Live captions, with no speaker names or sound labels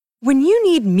When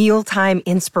you need mealtime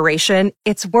inspiration,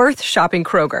 it's worth shopping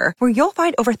Kroger, where you'll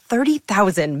find over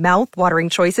 30,000 mouth-watering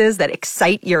choices that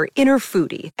excite your inner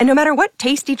foodie. And no matter what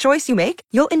tasty choice you make,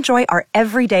 you'll enjoy our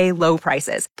everyday low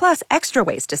prices, plus extra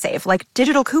ways to save, like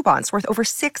digital coupons worth over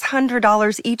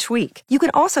 $600 each week. You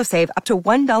can also save up to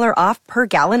 $1 off per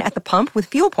gallon at the pump with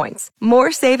fuel points.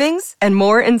 More savings and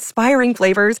more inspiring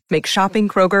flavors make shopping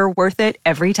Kroger worth it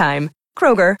every time.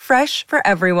 Kroger, fresh for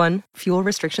everyone. Fuel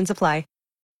restrictions apply.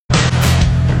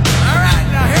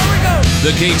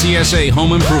 The KTSA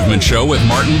Home Improvement Show with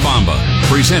Martin Bomba,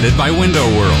 presented by Window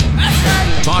World.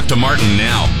 Talk to Martin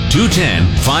now,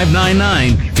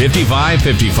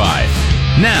 210-599-5555.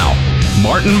 Now,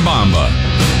 Martin Bomba.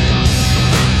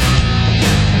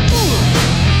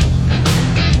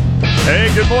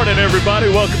 Hey, good morning, everybody.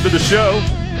 Welcome to the show.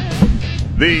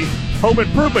 The Home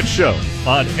Improvement Show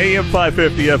on AM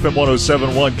 550, FM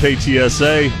 107.1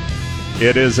 KTSA.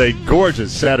 It is a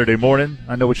gorgeous Saturday morning.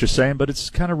 I know what you're saying, but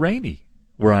it's kind of rainy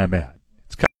where I'm at.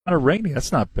 It's kind of rainy.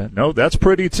 That's not bad. No, that's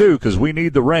pretty too, because we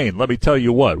need the rain. Let me tell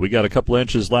you what, we got a couple of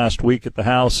inches last week at the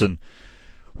house, and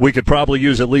we could probably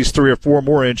use at least 3 or 4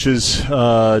 more inches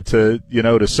to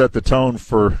set the tone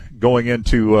for going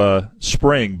into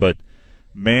spring. But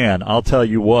man, I'll tell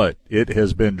you what, it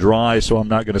has been dry, so I'm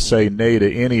not going to say nay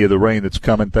to any of the rain that's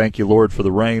coming. Thank you, Lord, for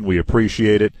the rain. We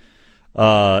appreciate it.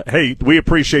 Hey, we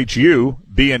appreciate you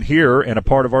being here and a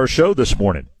part of our show this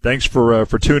morning. Thanks for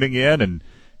tuning in and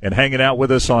hanging out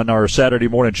with us on our Saturday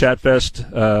morning chat fest.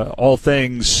 All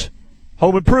things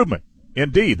home improvement.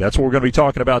 Indeed, that's what we're going to be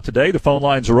talking about today. The phone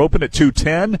lines are open at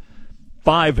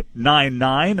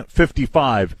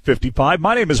 210-599-5555.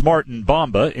 My name is Martin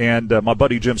Bomba, and my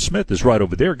buddy Jim Smith is right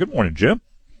over there. Good morning, Jim.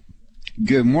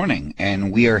 Good morning,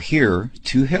 and we are here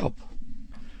to help.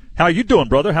 How you doing,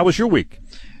 brother? How was your week?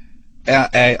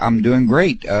 I'm doing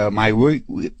great. My week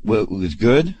was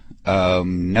good.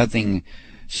 Nothing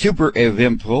super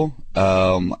eventful.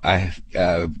 I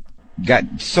got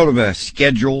sort of a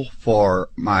schedule for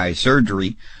my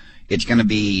surgery. It's going to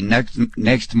be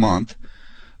next month,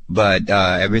 but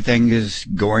everything is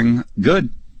going good.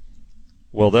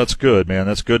 Well, that's good, man.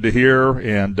 That's good to hear.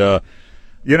 And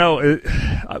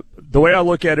the way I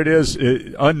look at it is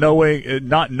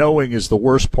not knowing is the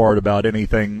worst part about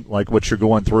anything like what you're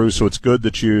going through. So it's good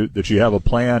that you have a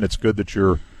plan. It's good that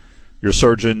your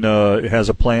surgeon has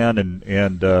a plan,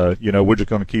 and we're just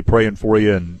going to keep praying for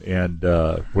you, and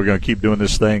we're going to keep doing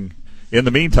this thing in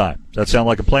the meantime. Does that sound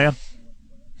like a plan?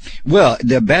 Well,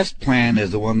 the best plan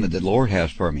is the one that the Lord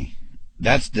has for me.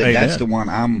 That's the one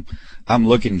I'm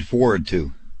looking forward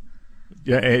to.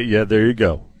 Yeah. There you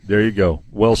go. There you go.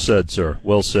 Well said, sir.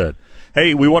 Well said.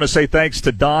 Hey, we want to say thanks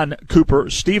to Don Cooper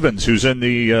Stevens, who's in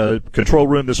the control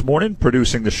room this morning,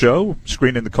 producing the show,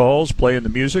 screening the calls, playing the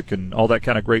music, and all that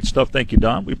kind of great stuff. Thank you,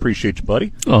 Don. We appreciate you,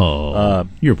 buddy. Oh,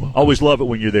 you're welcome. Always love it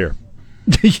when you're there.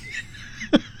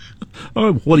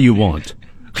 What do you want?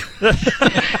 That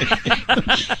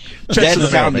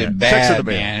sounded bad,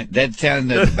 man. That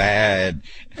sounded bad.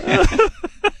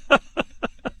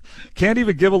 Can't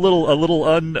even give a little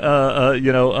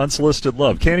unsolicited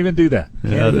love. Can't even do that.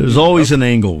 Yeah, there's always an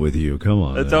angle with you. Come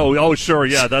on. Oh, sure.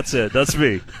 Yeah, that's it. That's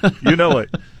me. You know it.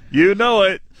 You know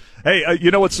it. Hey,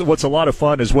 what's a lot of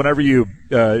fun is whenever you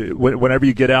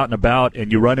get out and about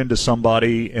and you run into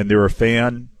somebody and they're a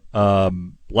fan.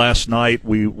 Last night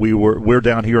we're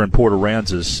down here in Port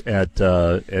Aransas at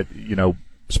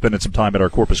spending some time at our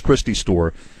Corpus Christi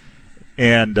store.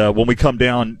 And when we come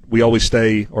down, we almost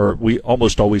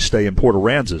always stay in Port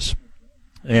Aransas.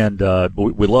 And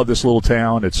we love this little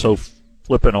town. It's so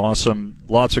flippin' awesome.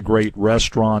 Lots of great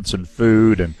restaurants and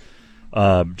food, and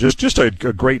just a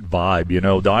great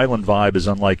vibe. The island vibe is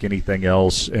unlike anything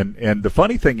else. And the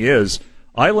funny thing is,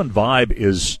 island vibe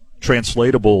is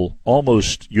translatable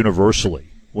almost universally.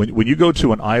 When you go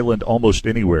to an island almost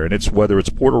anywhere, and whether it's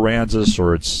Port Aransas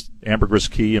or it's Ambergris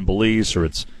Caye in Belize or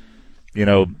it's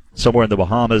somewhere in the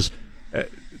Bahamas,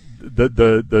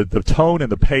 the tone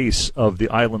and the pace of the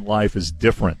island life is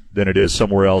different than it is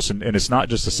somewhere else. And it's not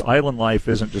just this island life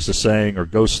isn't just a saying or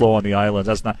go slow on the islands.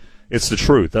 That's not. It's the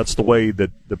truth. That's the way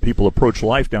that the people approach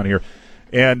life down here,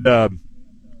 and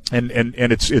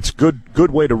it's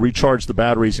good way to recharge the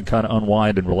batteries and kind of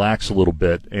unwind and relax a little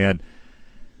bit. And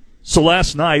so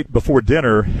last night before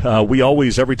dinner, we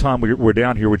always, every time we're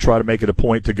down here, we try to make it a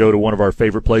point to go to one of our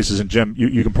favorite places. And Jim,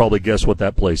 you can probably guess what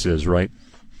that place is, right?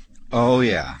 Oh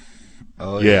yeah.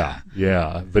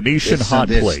 Venetian hot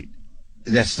plate.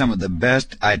 That's some of the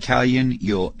best Italian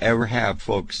you'll ever have,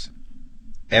 folks.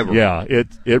 Ever. Yeah,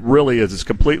 it really is. It's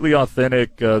completely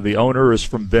authentic. The owner is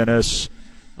from Venice.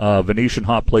 Venetian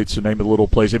Hot Plate's the name of the little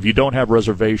place. If you don't have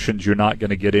reservations, you're not going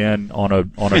to get in on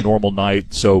a normal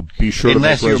night. So be sure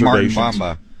unless to make you're reservations. Martin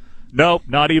Bamba. No,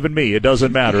 not even me. It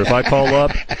doesn't matter if I call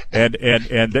up and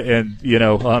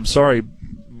I'm sorry,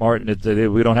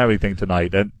 Martin, we don't have anything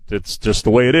tonight. And it's just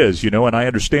the way it is, and I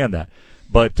understand that.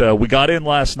 But we got in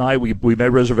last night. We made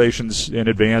reservations in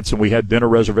advance, and we had dinner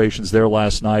reservations there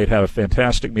last night. Had a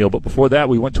fantastic meal. But before that,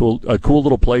 we went to a cool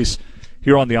little place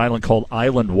here on the island called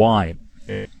Island Wine.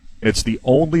 It's the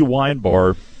only wine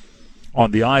bar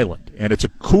on the island, and it's a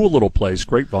cool little place,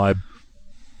 great vibe.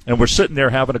 And we're sitting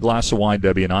there having a glass of wine,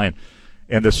 Debbie and I,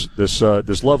 and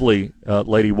this lovely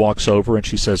lady walks over and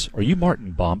she says, "Are you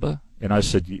Martin Bamba?" And I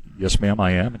said, "Yes, ma'am,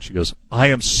 I am." And she goes, "I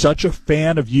am such a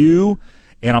fan of you,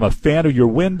 and I'm a fan of your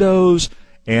windows,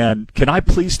 and can I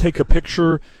please take a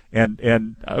picture?"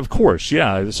 And of course,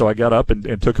 yeah. So I got up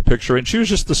and took a picture, and she was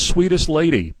just the sweetest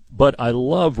lady. But I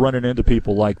love running into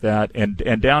people like that,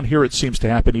 and down here it seems to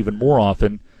happen even more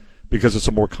often because it's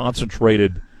a more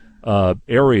concentrated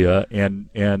area,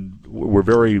 and we're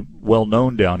very well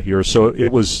known down here. So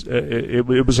it was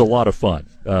a lot of fun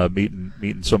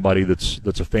meeting somebody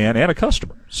that's a fan and a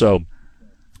customer. So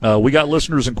we got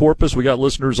listeners in Corpus, we got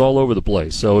listeners all over the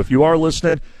place. So if you are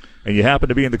listening and you happen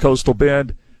to be in the Coastal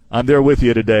Bend, I'm there with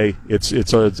you today.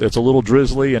 It's a little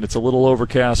drizzly and it's a little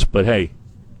overcast, but hey,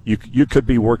 you could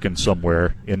be working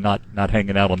somewhere and not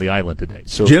hanging out on the island today.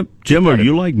 So Jim, are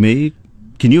you like me?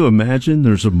 Can you imagine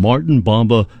there's a Martin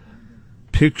Bamba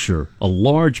picture, a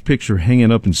large picture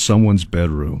hanging up in someone's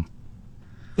bedroom?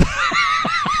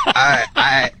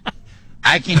 I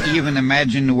can't even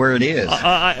imagine where it is.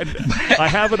 I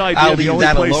have an idea. The only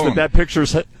place that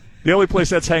picture's the only place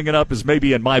that's hanging up is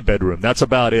maybe in my bedroom. That's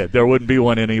about it. There wouldn't be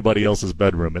one in anybody else's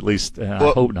bedroom. At least I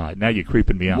hope not. Now you're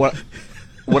creeping me out.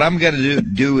 What I'm going to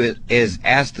do is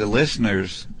ask the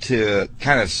listeners to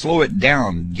kind of slow it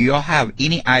down. Do y'all have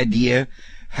any idea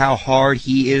how hard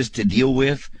he is to deal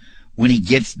with when he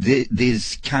gets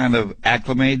these kind of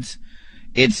acclimates?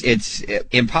 It's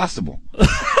impossible.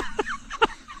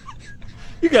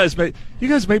 You guys made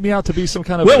me out to be some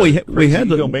kind of we had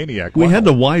egomaniac. We had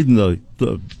to widen the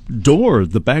door,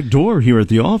 the back door here at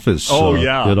the office.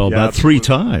 About 3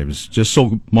 times just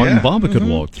so Martin Bamba could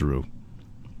walk through.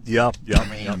 Yeah.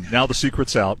 Now the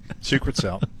secret's out.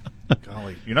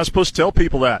 Golly, you're not supposed to tell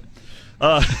people that.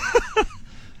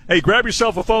 Hey, grab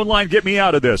yourself a phone line. Get me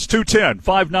out of this.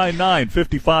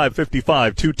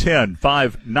 210-599-5555.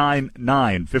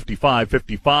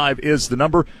 210-599-5555 is the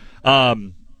number.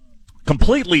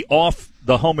 Completely off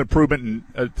the home improvement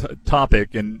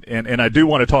topic, and I do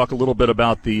want to talk a little bit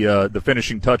about the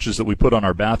finishing touches that we put on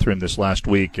our bathroom this last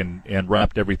week and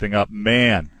wrapped everything up.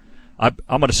 Man, I'm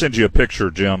going to send you a picture,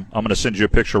 Jim. I'm going to send you a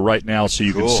picture right now so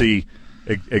you can see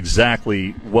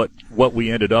exactly what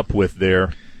we ended up with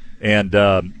there. And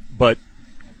but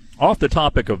off the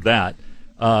topic of that,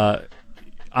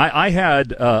 I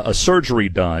had a surgery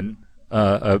done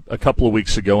a couple of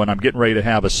weeks ago, and I'm getting ready to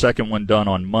have a second one done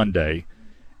on Monday.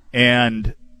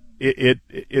 And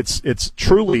it's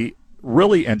truly,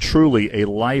 really and truly a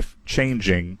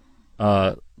life-changing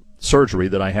surgery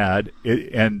that I had.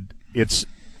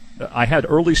 I had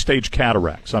early-stage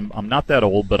cataracts. I'm not that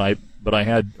old, but I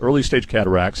had early-stage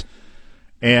cataracts,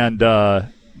 and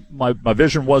my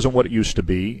vision wasn't what it used to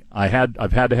be. I've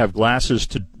had to have glasses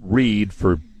to read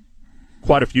for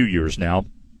quite a few years now,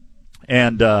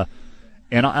 and I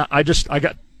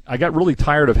got really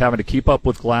tired of having to keep up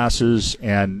with glasses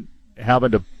and having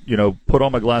to put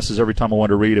on my glasses every time I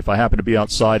wanted to read. If I happened to be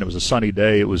outside and it was a sunny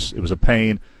day, it was a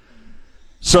pain.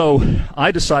 So I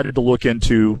decided to look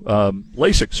into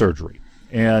LASIK surgery,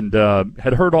 and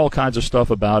had heard all kinds of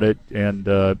stuff about it, and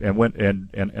went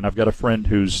and I've got a friend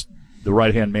who's the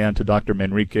right-hand man to Dr.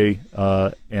 Manrique,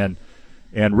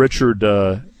 and Richard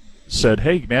said,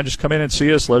 "Hey man, just come in and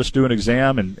see us. Let us do an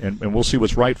exam, and we'll see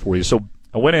what's right for you." So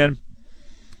I went in,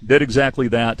 did exactly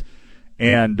that,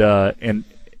 and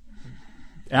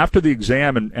after the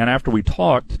exam and after we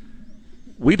talked,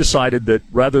 we decided that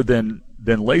rather than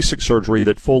LASIK surgery,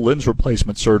 that full lens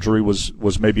replacement surgery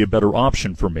was maybe a better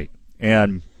option for me.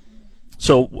 And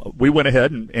so we went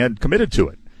ahead and committed to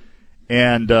it.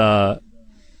 And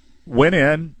went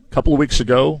in a couple of weeks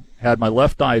ago, had my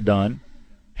left eye done,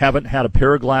 haven't had a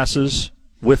pair of glasses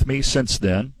with me since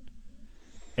then.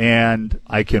 And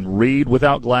I can read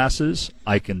without glasses.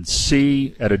 I can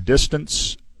see at a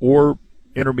distance or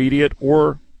intermediate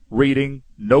or reading,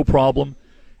 no problem.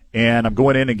 And I'm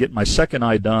going in and getting my second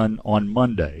eye done on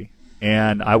Monday.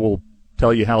 And I will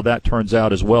tell you how that turns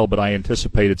out as well, but I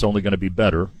anticipate it's only going to be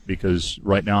better because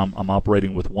right now I'm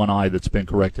operating with one eye that's been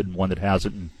corrected and one that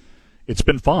hasn't. And it's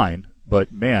been fine,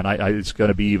 but man, it's going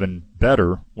to be even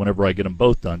better whenever I get them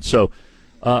both done. So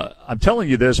I'm telling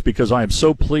you this because I am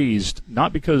so pleased,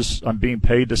 not because I'm being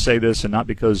paid to say this and not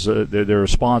because they're a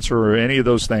sponsor or any of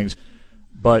those things,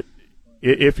 but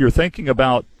if you're thinking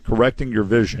about correcting your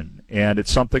vision and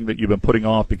it's something that you've been putting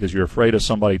off because you're afraid of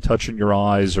somebody touching your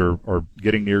eyes or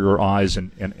getting near your eyes,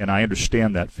 and I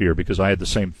understand that fear because I had the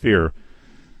same fear,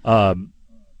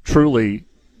 truly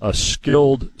a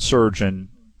skilled surgeon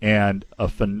and a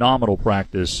phenomenal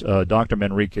practice. Dr.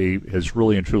 Manrique has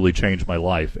really and truly changed my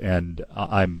life, and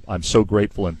I'm so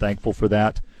grateful and thankful for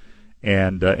that.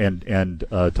 And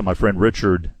to my friend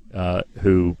Richard,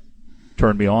 who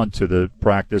turned me on to the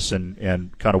practice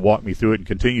and kind of walked me through it and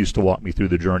continues to walk me through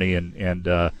the journey, and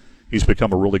he's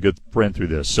become a really good friend through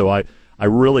this. So I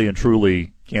really and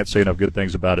truly can't say enough good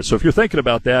things about it. So if you're thinking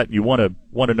about that and you want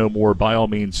to know more, by all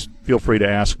means, feel free to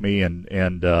ask me,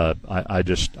 and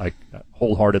I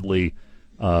wholeheartedly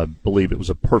believe it was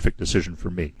a perfect decision for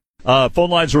me. Phone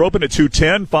lines are open at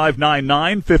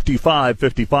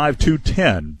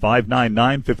 210-599-5555,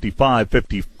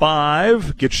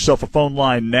 210-599-5555. Get yourself a phone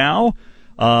line now.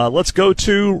 Let's go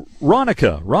to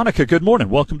Ronica. Ronica, good morning.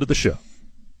 Welcome to the show.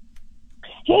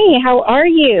 Hey, how are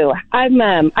you? I'm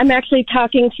actually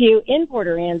talking to you in Port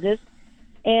Aransas,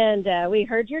 and we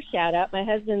heard your shout out. My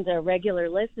husband's a regular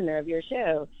listener of your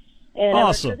show, and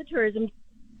awesome. I work for the tourism.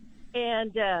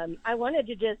 And I wanted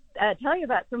to just tell you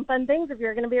about some fun things if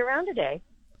you're going to be around today.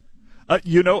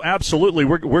 Absolutely.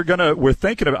 We're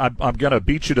thinking of. I'm gonna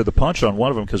beat you to the punch on one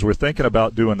of them because we're thinking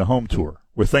about doing the home tour.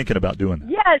 We're thinking about doing that.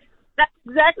 Yes, that's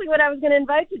exactly what I was going to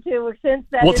invite you to. Since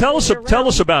that. Well, tell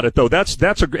us about it though. That's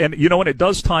and it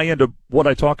does tie into what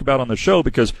I talk about on the show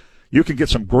because you can get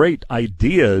some great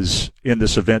ideas in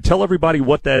this event. Tell everybody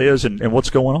what that is and what's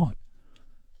going on.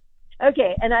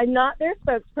 Okay, and I'm not their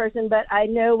spokesperson, but I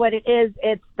know what it is.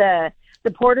 It's the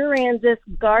Port Aransas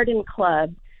Garden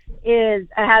Club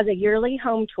has a yearly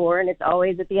home tour, and it's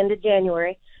always at the end of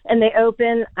January. And they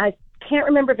open, I can't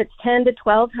remember if it's 10 to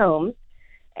 12 homes,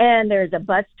 and there's a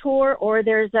bus tour or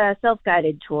there's a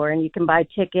self-guided tour, and you can buy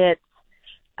tickets.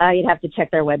 You'd have to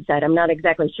check their website. I'm not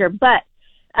exactly sure, but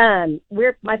I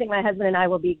think my husband and I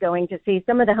will be going to see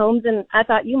some of the homes, and I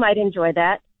thought you might enjoy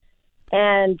that.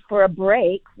 And for a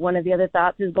break, one of the other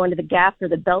thoughts is going to the Gaff or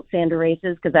the belt sander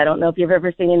races, because I don't know if you've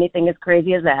ever seen anything as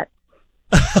crazy as that.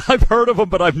 I've heard of them,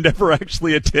 but I've never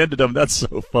actually attended them. That's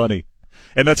so funny.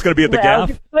 And that's going to be at the Gaff?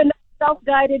 Just a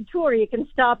self-guided tour. You can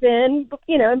stop in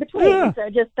between. Yeah. So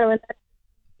just throwing that.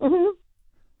 Mm-hmm.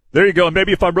 There you go. And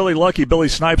maybe if I'm really lucky, Billy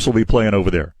Snipes will be playing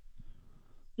over there.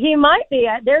 He might be.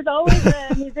 There's always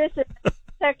a musician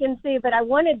check and see, but I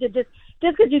wanted to just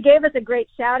because you gave us a great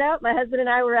shout out. My husband and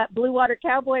I were at Blue Water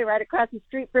Cowboy right across the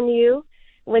street from you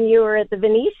when you were at the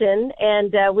Venetian,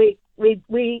 and we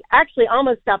actually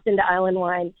almost stopped into Island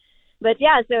Wine. But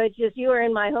yeah, so it's just you were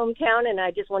in my hometown, and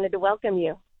I just wanted to welcome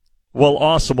you. Well,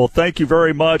 awesome. Well, thank you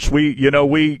very much.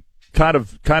 We kind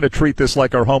of treat this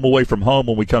like our home away from home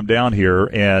when we come down here,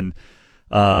 and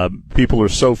people are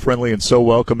so friendly and so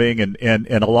welcoming, and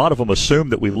a lot of them assume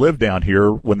that we live down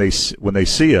here when they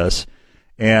see us,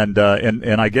 and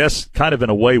I guess kind of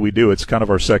in a way we do. It's kind of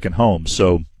our second home.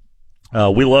 So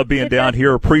we love being down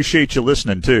here. Appreciate you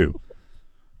listening too.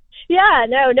 Yeah,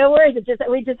 no worries.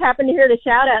 We just happened to hear the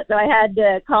shout out, so I had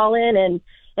to call in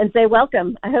and say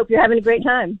welcome. I hope you're having a great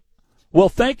time. Well,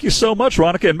 thank you so much,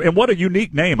 Ronica, and what a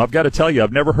unique name. I've got to tell you,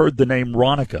 I've never heard the name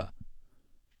Ronica.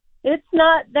 It's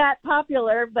not that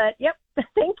popular, but yep.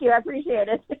 Thank you. I appreciate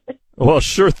it. Well,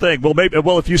 sure thing.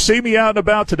 Well, if you see me out and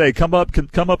about today, come up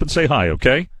and say hi,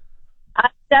 okay? I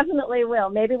definitely will.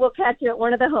 Maybe we'll catch you at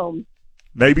one of the homes.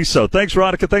 Maybe so. Thanks,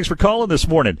 Ronica. Thanks for calling this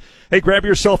morning. Hey, grab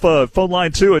yourself a phone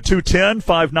line, too, at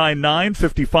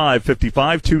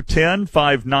 210-599-5555,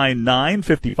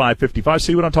 210-599-5555.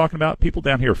 See what I'm talking about? People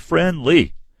down here,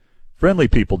 friendly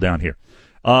people down here,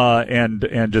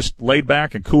 and just laid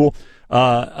back and cool.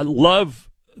 I love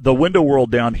the Window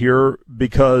World down here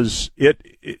because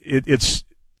it's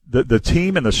the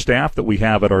team and the staff that we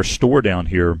have at our store down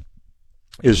here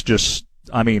is just,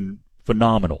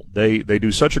 phenomenal. They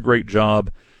do such a great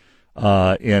job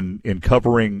in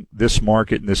covering this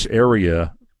market in this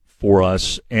area for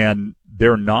us, and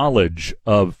their knowledge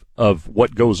of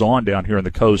what goes on down here on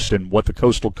the coast and what the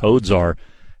coastal codes are,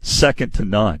 second to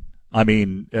none.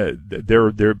 We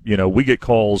get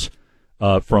calls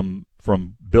from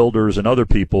builders and other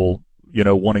people,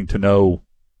 wanting to know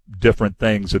different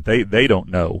things that they don't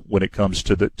know when it comes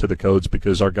to the codes,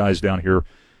 because our guys down here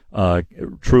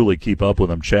truly keep up with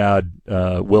them. Chad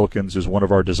Wilkins is one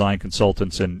of our design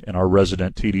consultants and our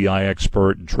resident TDI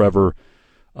expert, and Trevor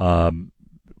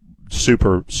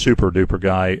super duper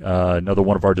guy. Another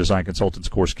one of our design consultants,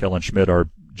 of course, Kellen Schmidt, our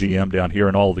GM down here,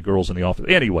 and all of the girls in the office.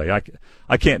 Anyway,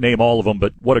 I can't name all of them,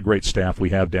 but what a great staff we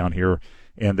have down here,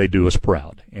 and they do us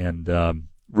proud, and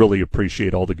really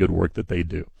appreciate all the good work that they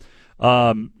do.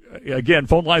 Again,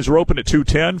 phone lines are open at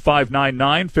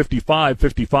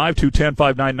 210-599-5555,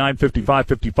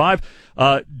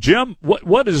 210-599-5555. Jim,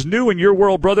 what is new in your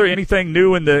world, brother? Anything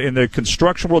new in the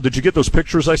construction world? Did you get those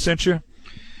pictures I sent you?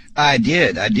 I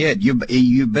did.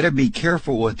 You better be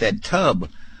careful with that tub.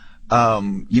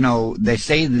 They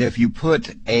say that if you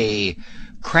put a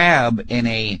crab in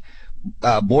a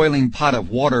boiling pot of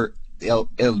water,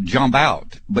 it'll jump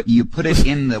out. But you put it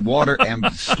in the water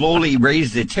and slowly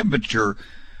raise the temperature,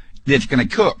 it's going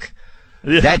to cook.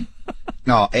 Yeah.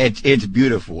 It's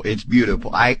beautiful. It's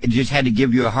beautiful. I just had to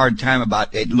give you a hard time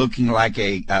about it looking like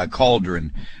a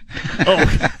cauldron.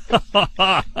 Oh.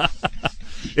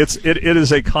 It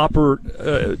is a copper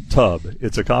tub.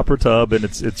 It's a copper tub, and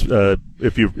it's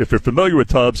if you're familiar with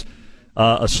tubs,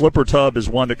 a slipper tub is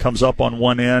one that comes up on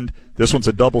one end. This one's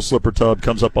a double slipper tub,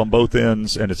 comes up on both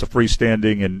ends, and it's a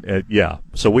freestanding. And yeah,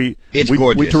 so it's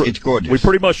gorgeous. It's gorgeous. We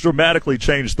pretty much dramatically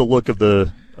changed the look of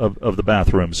the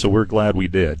bathroom, so we're glad we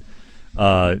did.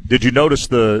 Did you notice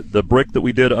the brick that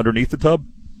we did underneath the tub?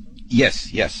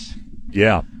 Yes.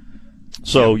 Yeah.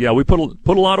 So yeah, we put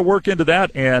a lot of work into that,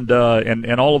 and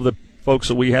all of the folks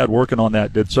that we had working on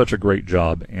that did such a great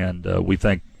job, and we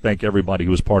thank everybody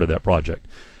who was part of that project.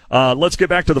 Let's get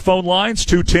back to the phone lines,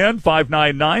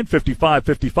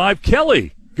 210-599-5555.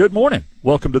 Kelly, good morning.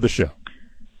 Welcome to the show.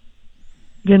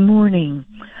 Good morning.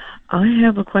 I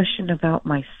have a question about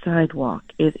my sidewalk.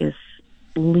 It is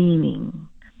leaning,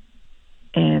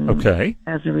 and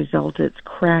as a result, it's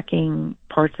cracking.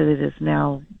 Parts of it is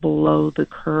now below the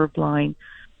curb line.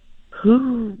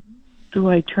 Who do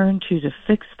I turn to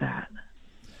fix that?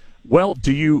 Well,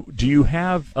 do you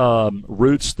have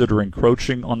roots that are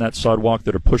encroaching on that sidewalk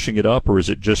that are pushing it up, or is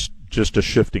it just a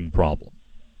shifting problem?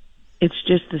 It's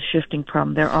just a shifting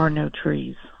problem. There are no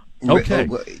trees. Okay.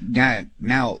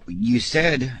 Now you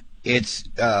said it's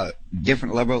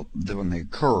different level than the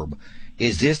curb.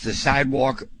 Is this the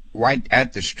sidewalk right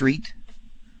at the street?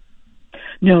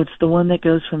 No, it's the one that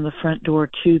goes from the front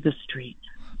door to the street.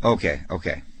 Okay.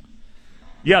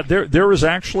 Yeah, there is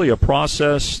actually a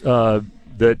process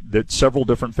that several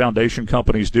different foundation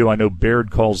companies do. I know Baird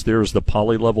calls theirs the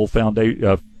polylevel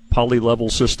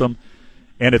system,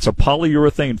 and it's a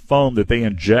polyurethane foam that they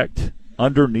inject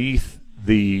underneath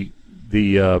the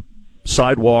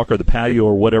sidewalk or the patio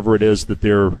or whatever it is that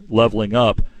they're leveling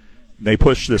up. They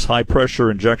push this high pressure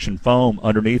injection foam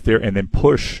underneath there and then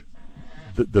push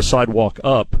the sidewalk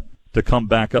up to come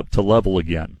back up to level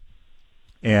again.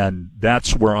 And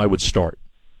that's where I would start.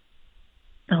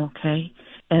 Okay.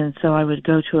 And so I would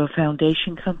go to a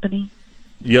foundation company?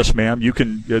 Yes, ma'am. You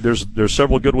can. There's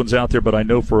several good ones out there, but I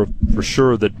know for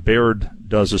sure that Baird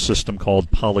does a system called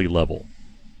Polylevel.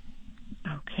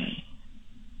 Okay.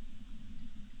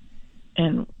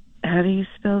 And how do you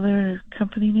spell their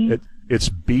company name? It's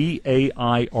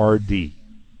BAIRD.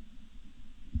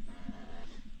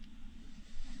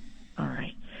 All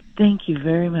right. Thank you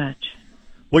very much.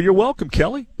 Well, you're welcome,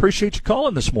 Kelly. Appreciate you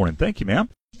calling this morning. Thank you, ma'am.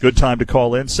 Good time to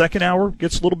call in. Second hour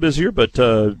gets a little busier, but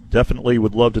definitely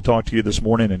would love to talk to you this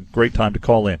morning, and great time to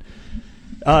call in.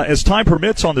 As time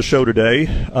permits on the show today,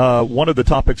 one of the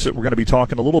topics that we're going to be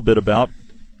talking a little bit about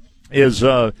is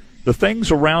the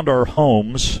things around our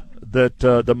homes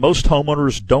that most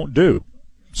homeowners don't do.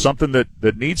 Something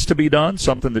that needs to be done,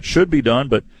 something that should be done,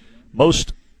 but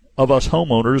most of us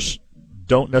homeowners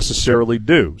don't necessarily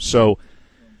do. So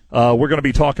we're going to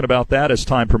be talking about that as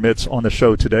time permits on the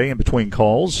show today in between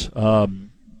calls.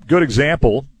 Good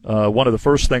example, one of the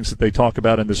first things that they talk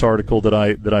about in this article that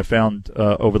I found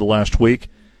over the last week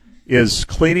is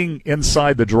cleaning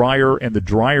inside the dryer and the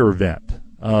dryer vent.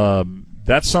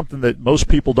 That's something that most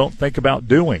people don't think about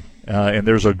doing, and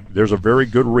there's a very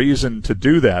good reason to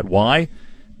do that. Why?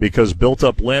 Because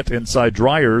built-up lint inside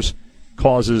dryers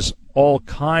causes all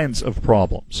kinds of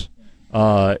problems.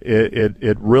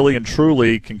 It really and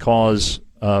truly can cause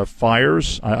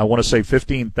fires. I want to say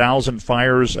 15,000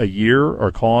 fires a year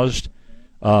are caused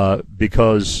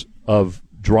because of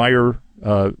dryer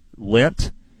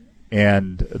lint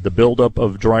and the buildup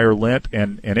of dryer lint,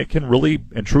 and it can really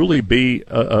and truly be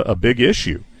a big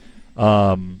issue.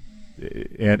 The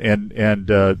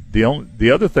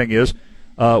other thing is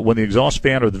when the exhaust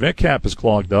fan or the vent cap is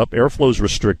clogged up, airflow is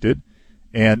restricted.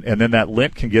 And then that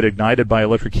lint can get ignited by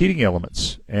electric heating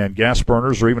elements and gas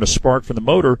burners or even a spark from the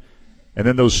motor, and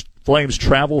then those flames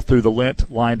travel through the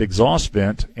lint-lined exhaust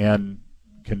vent and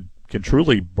can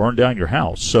truly burn down your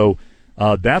house. So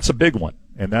That's a big one,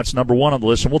 and that's number one on the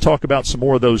list. And we'll talk about some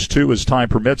more of those, too, as time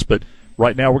permits. But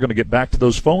right now we're going to get back to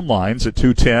those phone lines at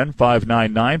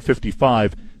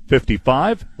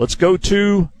 210-599-5555. Let's go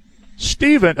to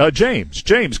James.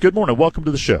 James, good morning. Welcome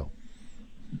to the show.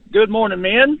 Good morning,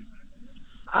 men.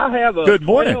 I have a good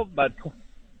morning. 12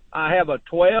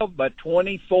 by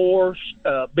 24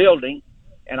 building,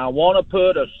 and I want to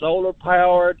put a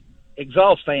solar-powered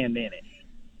exhaust fan in it.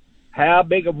 How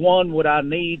big of one would I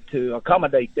need to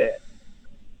accommodate that?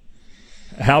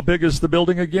 How big is the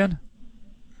building again?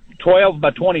 12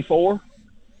 by 24.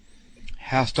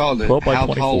 How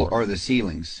tall are the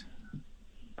ceilings?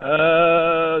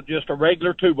 Just a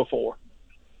regular 2x4.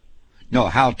 No,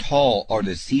 how tall are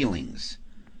the ceilings?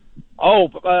 10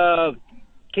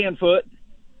 foot.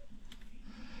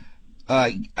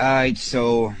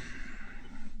 So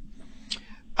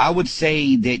I would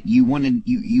say that you want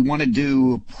to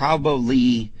do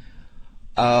probably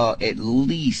at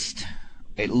least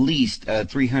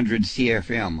 300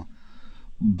 CFM.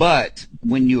 But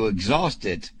when you exhaust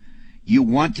it, you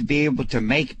want to be able to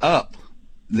make up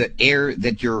the air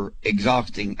that you're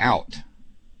exhausting out.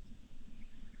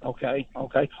 Okay. Oh,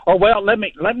 well, let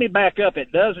me back up.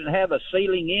 It doesn't have a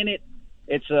ceiling in it.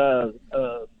 It's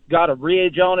got a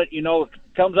ridge on it. You know, it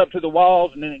comes up to the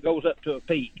walls and then it goes up to a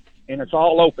peak, and it's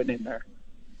all open in there.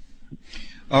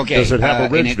 Okay. Does it have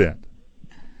a ridge vent?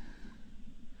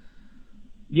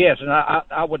 Yes, and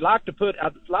I would like to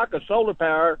I'd like a solar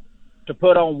power to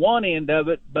put on one end of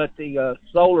it, but the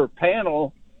solar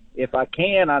panel, if I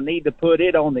can, I need to put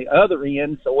it on the other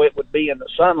end so it would be in the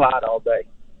sunlight all day,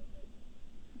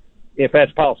 if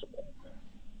that's possible.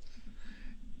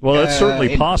 Well, that's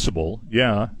certainly possible.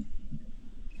 Yeah.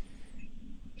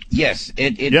 Yes.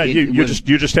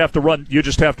 You just have to run. You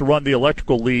just have to run the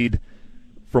electrical lead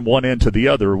from one end to the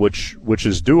other, which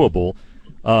is doable.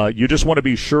 You just want to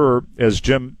be sure, as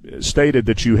Jim stated,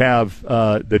 that you have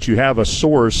a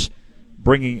source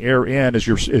bringing air in as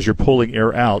you're pulling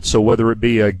air out. So whether it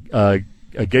be a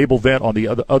gable vent on the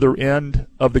other end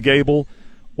of the gable,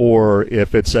 or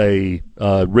if it's a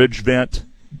ridge vent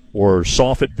or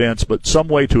soffit vents, but some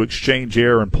way to exchange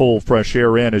air and pull fresh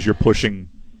air in as you're pushing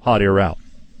hot air out.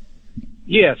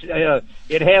 Yes,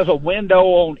 it has a window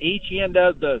on each end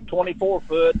of the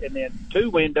 24-foot, and then two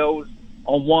windows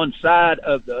on one side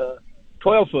of the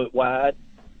 12-foot wide.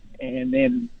 And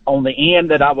then on the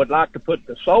end that I would like to put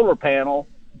the solar panel,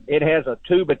 it has a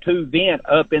 2x2 vent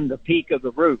up in the peak of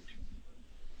the roof.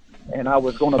 And I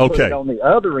was going to put it on the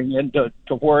other end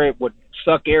to where it would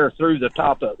suck air through the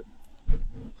top of it.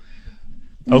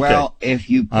 Okay. Well, if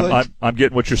you put... I'm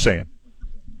getting what you're saying.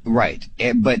 Right.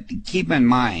 But keep in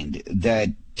mind that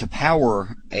to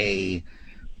power a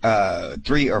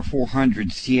 300 or 400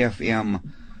 CFM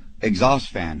exhaust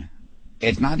fan,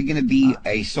 it's not going to be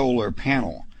a solar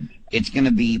panel. It's going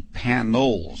to be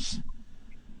panels.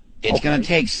 It's going to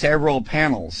take several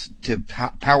panels to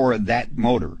power that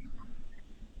motor.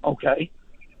 Okay.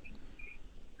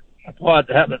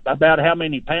 About how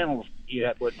many panels do you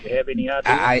have? Would you have any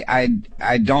idea? I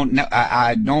don't know.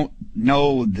 I don't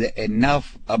know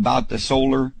enough about the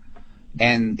solar,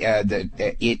 and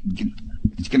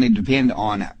it's going to depend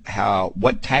on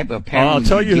what type of panel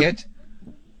you get.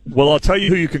 Well, I'll tell you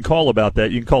who you can call about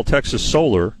that. You can call Texas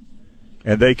Solar,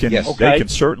 and they can they can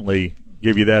certainly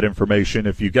give you that information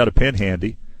if you've got a pen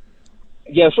handy.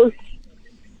 Yes, sir.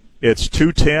 It's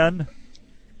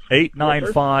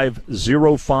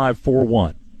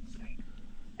 210-895-0541.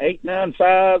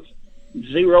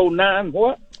 895-09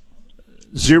 what?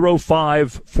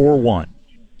 0541.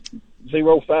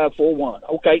 0541.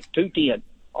 Okay, 210.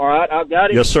 All right, I've got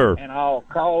it. Yes, sir. And I'll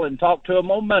call and talk to him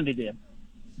on Monday then.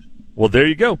 Well, there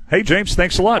you go. Hey, James,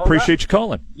 thanks a lot. All Appreciate right. you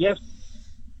calling. Yes.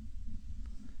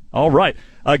 All right.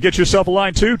 Get yourself a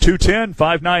line, too,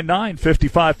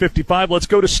 210-599-5555. Let's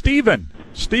go to Stephen.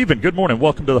 Stephen, good morning.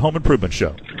 Welcome to the Home Improvement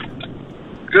Show.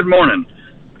 Good morning.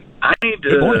 I need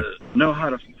to know how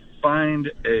to find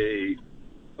I'm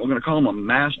going to call him a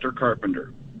master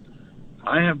carpenter.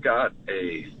 I have got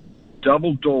a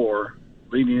double door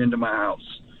leading into my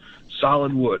house,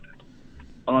 solid wood.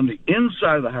 On the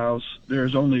inside of the house,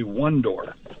 there's only one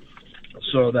door.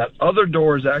 So that other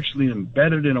door is actually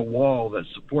embedded in a wall that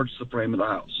supports the frame of the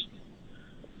house.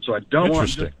 So I don't want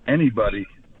just anybody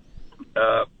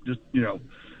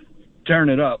tearing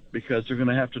it up, because they're going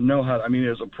to have to know how. I mean,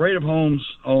 there's a Parade of Homes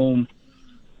home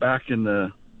back in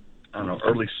the,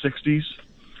 early 60s,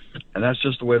 and that's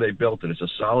just the way they built it. It's a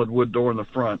solid wood door in the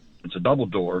front. It's a double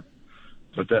door,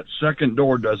 but that second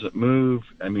door doesn't move.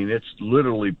 I mean, it's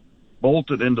literally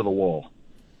bolted into the wall.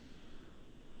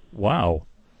 Wow.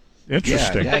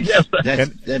 Interesting. Yeah,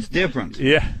 that's different.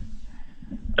 Yeah.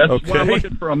 That's why I'm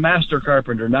looking for a master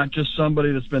carpenter, not just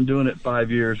somebody that's been doing it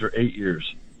 5 years or 8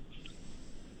 years.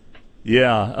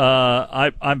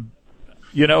 Yeah, I'm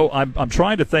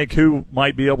trying to think who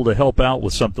might be able to help out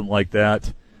with something like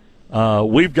that.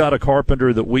 We've got a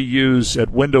carpenter that we use at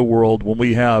Window World when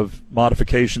we have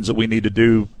modifications that we need to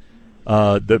do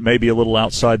that may be a little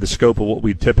outside the scope of what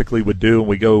we typically would do, and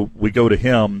we go to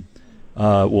him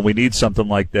when we need something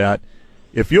like that.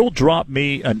 If you'll drop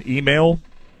me an email,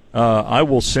 I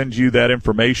will send you that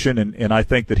information, and I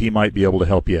think that he might be able to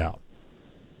help you out.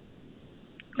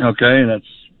 Okay, that's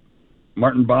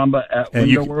Martin Bomba at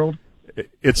Window World?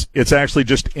 It's actually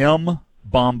just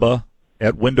mbomba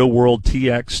at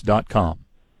windowworldtx.com.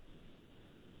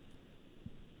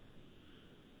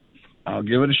 I'll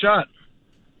give it a shot.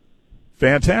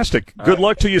 Fantastic. Good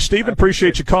luck to you, Stephen.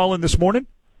 Appreciate you calling this morning.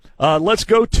 Let's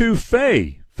go to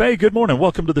Faye. Faye, good morning.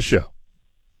 Welcome to the show.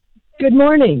 Good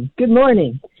morning. Good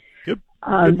morning.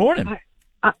 Good morning.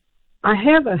 I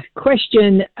have a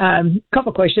question,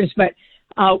 couple questions, but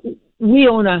we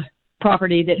own a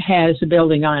property that has a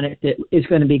building on it that is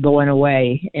going to be going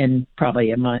away in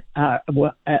probably a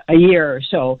year or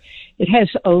so. It has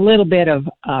a little bit of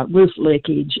roof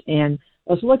leakage, and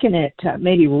I was looking at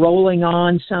maybe rolling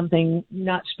on something,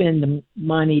 not spend the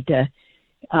money to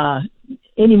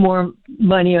any more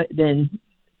money than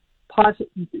try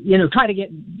to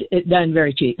get it done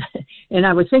very cheap. And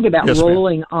I was thinking about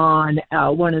rolling on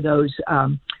one of those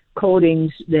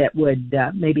coatings that would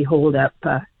maybe hold up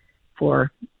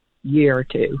for year or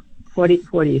two. What do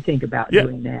you think about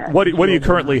doing that? What do you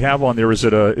currently have on there? Is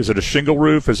it a shingle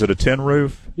roof? Is it a tin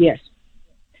roof? Yes,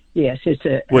 it's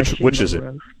a which is it?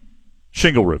 Roof.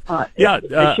 Shingle roof.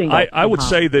 I would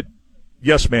say that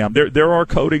yes, ma'am. There are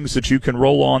coatings that you can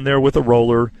roll on there with a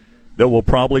roller that will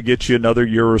probably get you another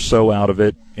year or so out of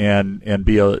it, and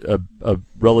be a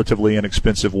relatively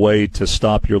inexpensive way to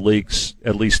stop your leaks,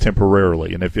 at least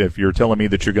temporarily. And if you're telling me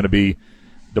that you're going to be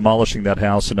demolishing that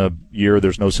house in a year,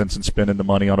 there's no sense in spending the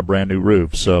money on a brand new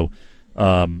roof. So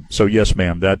yes,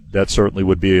 ma'am, that certainly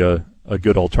would be a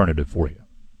good alternative for you.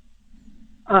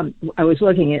 I was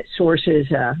looking at sources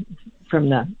from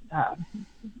the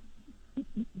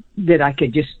that I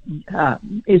could just.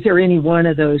 Is there any one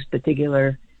of those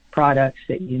particular products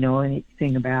that you know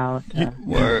anything about?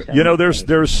 There's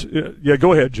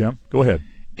go ahead, Jim. Go ahead.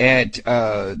 At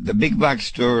the big box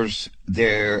stores,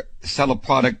 they sell a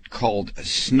product called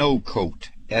Snow Coat.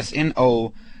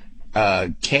 SNOKOTE.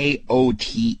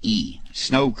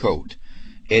 Snow Coat.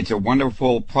 It's a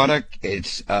wonderful product.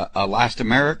 It's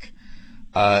elastomeric.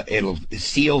 It'll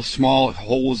seal small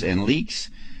holes and leaks,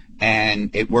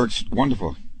 and it works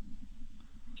wonderful.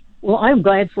 Well, I'm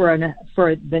glad for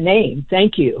the name.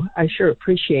 Thank you. I sure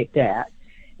appreciate that.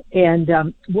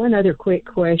 And one other quick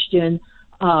question.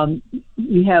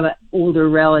 You have an older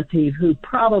relative who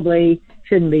probably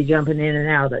shouldn't be jumping in and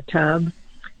out of the tub,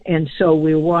 and so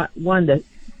we wanted to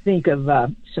think of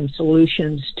some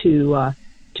solutions to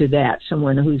that.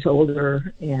 Someone who's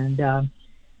older and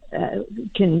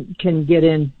can get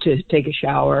in to take a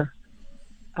shower.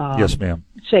 Yes, ma'am.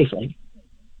 Safely.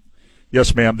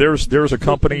 Yes, ma'am. There's a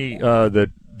company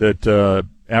that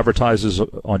advertises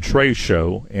on Trey's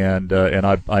show, and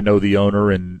I know the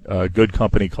owner, and a good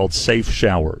company called Safe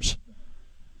Showers.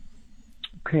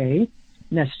 Okay,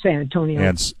 and that's San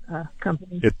Antonio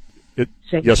company.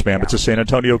 Yes, ma'am. It's a San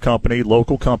Antonio company,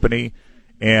 local company,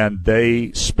 and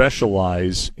they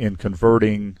specialize in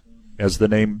converting, as the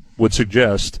name would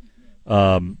suggest,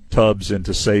 tubs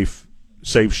into safe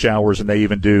showers, and they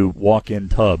even do walk-in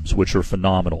tubs, which are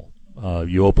phenomenal.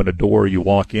 You open a door, you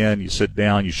walk in, you sit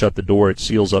down, you shut the door, it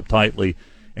seals up tightly,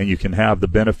 and you can have the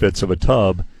benefits of a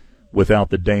tub without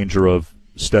the danger of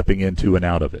stepping into and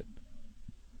out of it.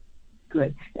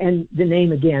 Good. And the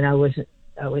name again, I was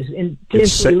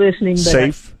intensely listening. But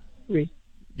Safe.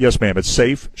 Yes, ma'am. It's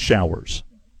Safe Showers.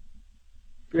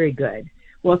 Very good.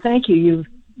 Well, thank you. You've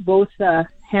both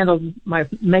handled my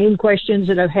main questions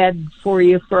that I've had for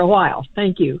you for a while.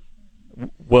 Thank you.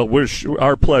 Well,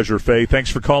 our pleasure, Faye. Thanks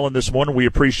for calling this morning. We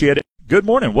appreciate it. Good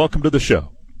morning. Welcome to the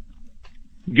show.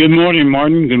 Good morning,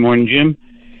 Martin. Good morning, Jim.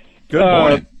 Good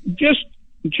morning.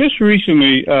 Just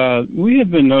recently, we have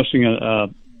been noticing a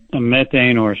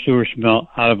methane or a sewer smell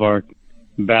out of our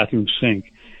bathroom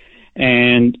sink,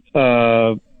 and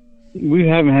we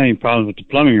haven't had any problems with the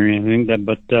plumbing or anything.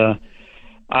 But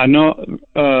I know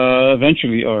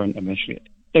eventually,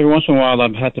 every once in a while,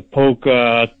 I've had to poke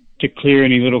to clear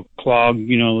any little clog,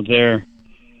 there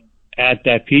at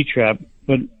that P-trap.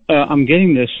 But I'm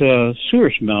getting this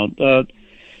sewer smell. Two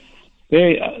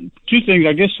things.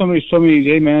 I guess somebody told me,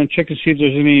 hey, man, check to see if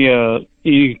there's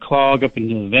any clog up in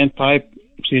the vent pipe.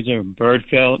 see if a bird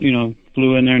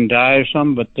flew in there and died or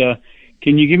something. But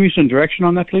can you give me some direction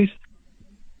on that, please?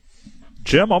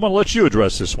 Jim, I'm going to let you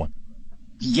address this one.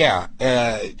 Yeah,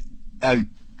 a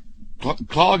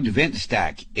clogged vent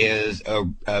stack is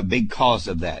a big cause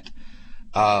of that.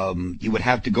 You would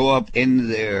have to go up in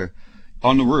there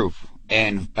on the roof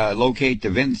and locate the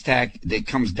vent stack that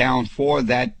comes down for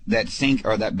that sink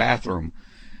or that bathroom,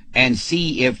 and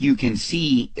see if you can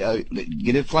see,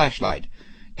 get a flashlight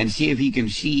and see if you can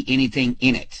see anything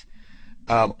in it.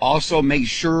 Also make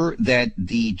sure that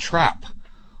the trap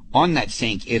on that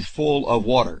sink is full of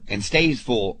water and stays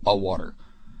full of water.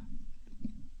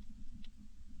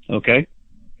 Okay.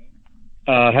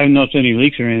 I haven't noticed any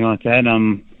leaks or anything like that.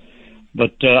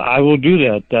 But I will do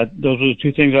that. Those are the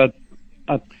two things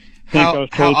I think I was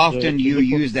told. How often do you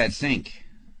use that sink?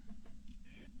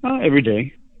 Every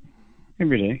day.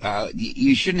 Every day.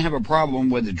 You shouldn't have a problem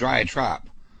with the dry trap.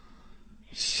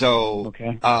 So,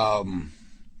 okay.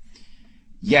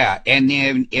 Yeah, and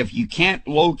then if you can't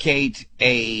locate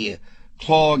a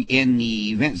clog in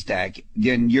the vent stack,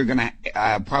 then you're going to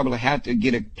probably have to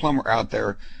get a plumber out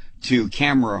there to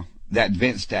camera that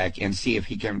vent stack and see if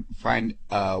he can find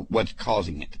what's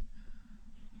causing it.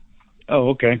 Oh,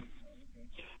 okay.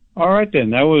 All right,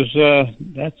 then. That's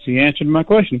the answer to my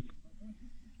question.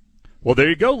 Well, there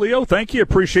you go, Leo. Thank you.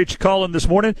 Appreciate you calling this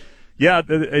morning. Yeah,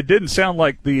 it didn't sound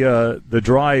like the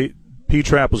dry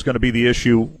P-trap was going to be the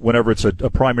issue whenever it's a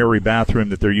primary bathroom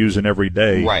that they're using every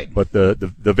day. Right. But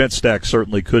the vent stack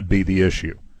certainly could be the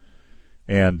issue,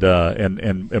 and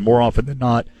more often than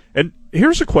not. And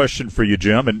here's a question for you,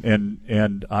 Jim,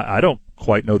 and I don't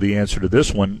quite know the answer to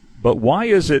this one, but why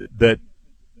is it that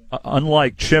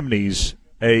unlike chimneys,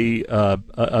 a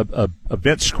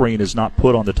vent screen is not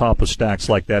put on the top of stacks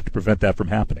like that to prevent that from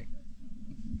happening?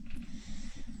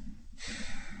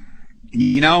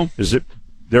 Is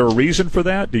there a reason for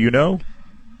that? Do you know?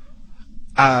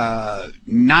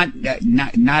 Not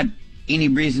any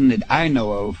reason that I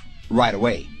know of right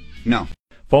away. No.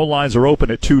 Phone lines are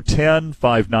open at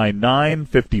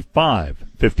 210-599-5555.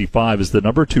 55 is the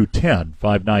number,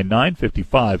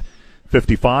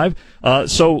 210-599-5555.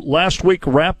 So last week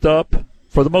wrapped up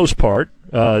for the most part.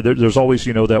 There's always,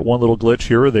 that one little glitch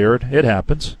here or there. It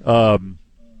happens.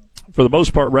 For the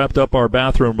most part, wrapped up our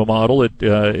bathroom remodel.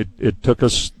 It took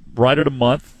us right at a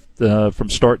month from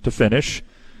start to finish,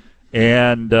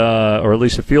 and or at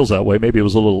least it feels that way. Maybe it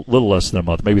was a little less than a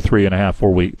month, maybe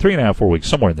 3.5, 4 weeks,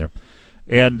 somewhere in there.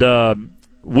 And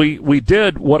we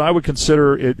did what I would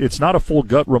consider it's not a full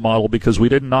gut remodel because we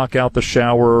didn't knock out the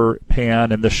shower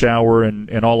pan and the shower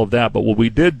and all of that. But what we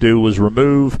did do was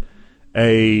remove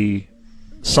a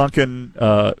sunken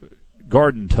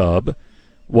garden tub.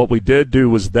 What we did do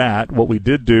was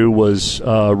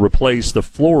replace the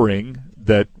flooring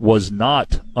that was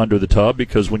not under the tub,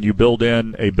 because when you build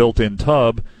in a built-in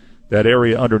tub, that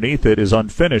area underneath it is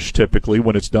unfinished typically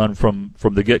when it's done from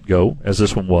the get-go, as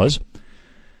this one was.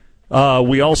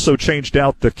 We also changed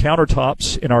out the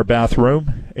countertops in our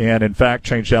bathroom, and in fact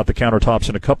changed out the countertops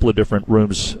in a couple of different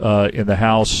rooms in the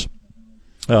house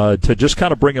to just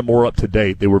kind of bring them more up to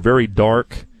date. They were very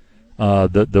dark.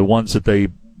 The ones that they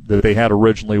had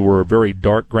originally were a very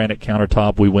dark granite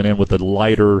countertop. We went in with a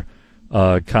lighter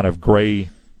kind of gray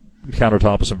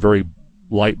countertop with some very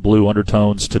light blue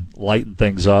undertones to lighten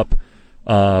things up.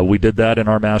 We did that in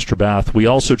our master bath. We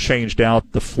also changed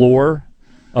out the floor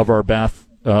of our bath,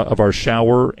 of our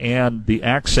shower, and the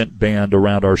accent band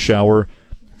around our shower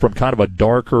from kind of a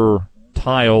darker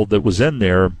tile that was in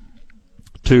there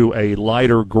to a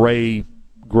lighter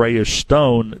grayish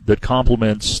stone that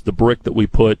complements the brick that we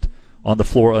put on the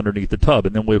floor underneath the tub.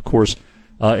 And then we, of course,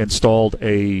 installed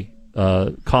a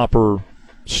copper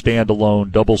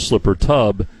standalone double slipper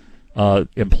tub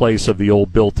in place of the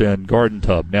old built-in garden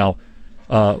tub. Now,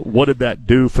 what did that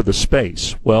do for the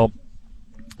space? Well,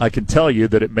 I can tell you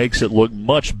that it makes it look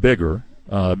much bigger.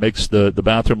 Makes the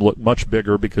bathroom look much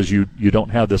bigger because you don't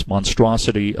have this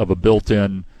monstrosity of a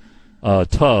built-in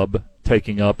tub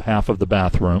taking up half of the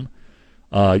bathroom.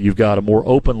 You've got a more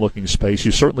open-looking space.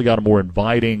 You've certainly got a more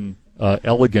inviting,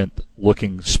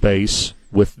 elegant-looking space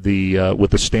with the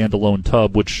standalone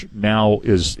tub, which now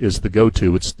is the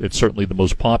go-to. It's certainly the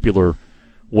most popular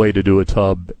way to do a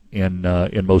tub in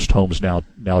most homes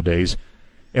nowadays.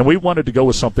 And we wanted to go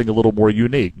with something a little more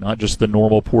unique, not just the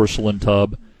normal porcelain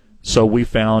tub. So we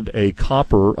found a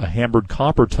hammered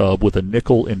copper tub with a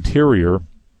nickel interior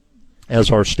as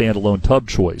our standalone tub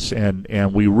choice,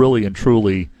 and we really and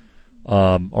truly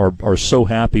are so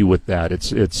happy with that.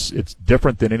 It's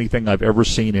different than anything I've ever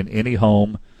seen in any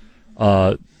home.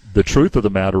 The truth of the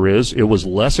matter is, it was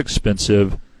less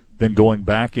expensive than going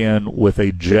back in with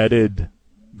a jetted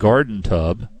garden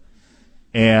tub,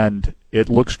 and it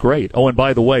looks great. Oh, and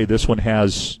by the way, this one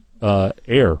has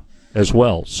air as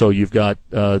well. So you've got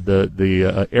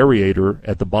the aerator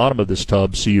at the bottom of this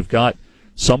tub, so you've got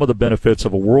some of the benefits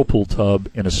of a Whirlpool tub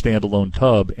in a standalone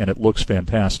tub, and it looks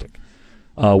fantastic.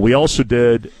 We also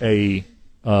did a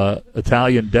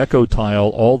Italian deco tile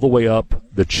all the way up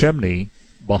the chimney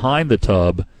behind the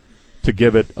tub to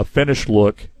give it a finished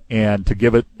look and to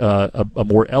give it a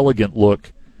more elegant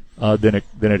look than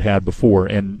it had before.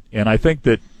 And I think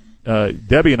that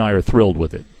Debbie and I are thrilled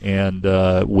with it, and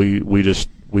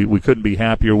we couldn't be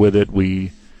happier with it.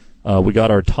 We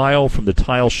got our tile from the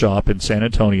tile shop in San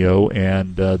Antonio,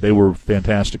 and they were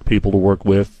fantastic people to work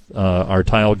with. Our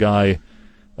tile guy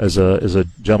is a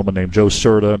gentleman named Joe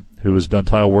Serta, who has done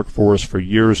tile work for us for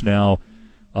years now.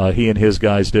 He and his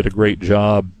guys did a great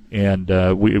job, and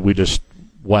we just,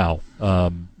 wow.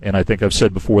 And I think I've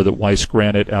said before that Weiss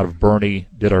Granite out of Bernie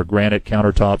did our granite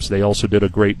countertops. They also did a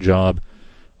great job.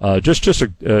 Just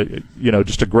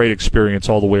a great experience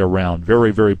all the way around.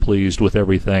 Very, very pleased with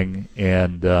everything,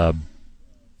 and I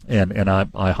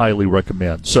highly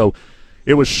recommend. So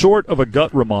it was short of a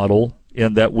gut remodel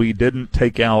in that we didn't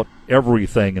take out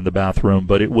everything in the bathroom,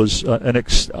 but it was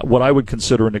what I would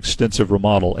consider an extensive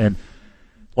remodel. And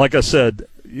like I said,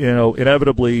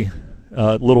 inevitably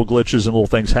little glitches and little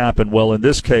things happen. Well, in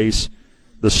this case,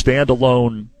 the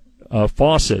standalone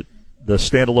faucet, the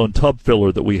standalone tub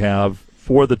filler that we have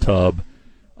for the tub,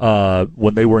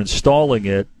 when they were installing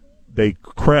it, they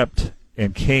crimped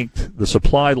and kinked the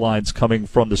supply lines coming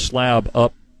from the slab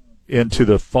up into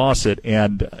the faucet,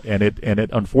 and it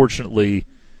unfortunately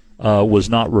was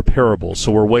not repairable.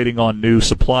 So we're waiting on new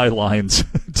supply lines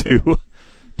to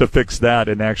fix that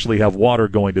and actually have water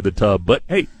going to the tub. But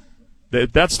hey,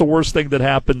 that's the worst thing that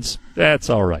happens. That's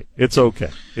all right. It's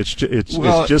okay. It's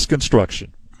just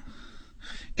construction.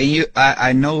 And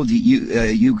I know that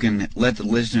you can let the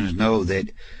listeners know that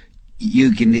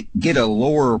you can get a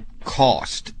lower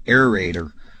cost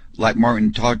aerator, like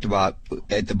Martin talked about,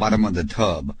 at the bottom of the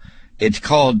tub. It's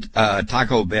called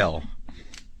Taco Bell.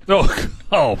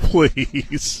 Oh,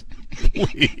 please.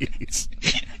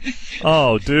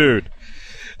 Oh, dude.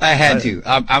 I had to.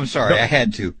 I'm sorry. I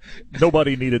had to.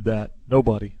 Nobody needed that.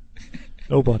 Nobody.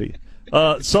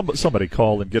 Somebody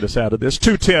call and get us out of this.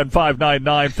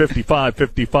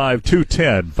 210-599-5555.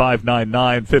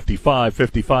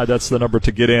 210-599-5555. That's the number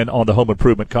to get in on the home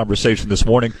improvement conversation this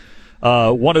morning.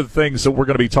 One of the things that we're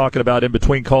going to be talking about in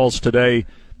between calls today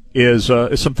is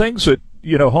some things that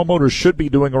homeowners should be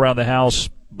doing around the house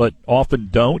but often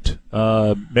don't.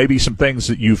 Maybe some things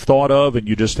that you've thought of and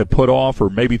you just have put off, or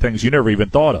maybe things you never even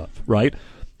thought of, right?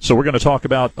 So we're going to talk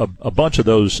about a bunch of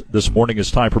those this morning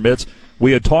as time permits.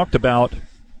 We had talked about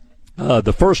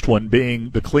the first one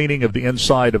being the cleaning of the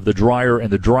inside of the dryer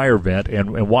and the dryer vent,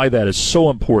 and why that is so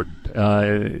important.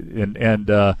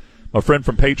 My friend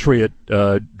from Patriot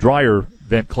Dryer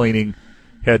Vent Cleaning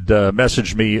had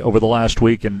messaged me over the last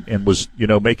week and was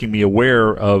making me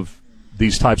aware of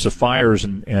these types of fires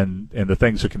and the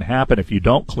things that can happen if you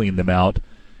don't clean them out.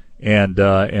 And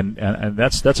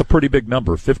that's a pretty big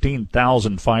number.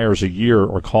 15,000 fires a year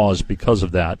are caused because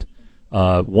of that.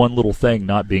 One little thing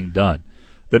not being done.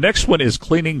 The next one is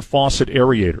cleaning faucet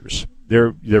aerators.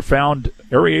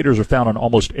 Aerators are found on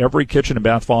almost every kitchen and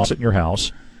bath faucet in your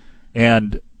house.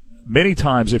 And many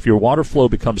times if your water flow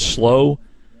becomes slow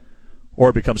or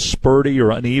it becomes spurty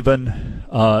or uneven,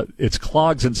 it's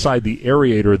clogs inside the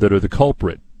aerator that are the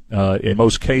culprit. In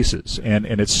most cases, and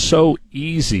it's so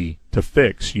easy to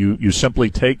fix. You simply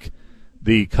take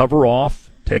the cover off,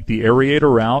 take the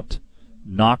aerator out,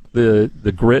 knock the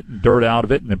grit and dirt out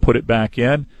of it, and then put it back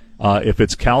in. If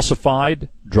it's calcified,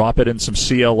 drop it in some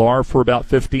CLR for about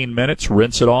 15 minutes,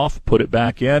 rinse it off, put it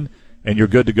back in, and you're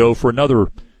good to go for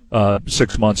another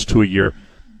 6 months to a year.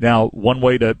 Now, one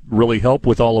way to really help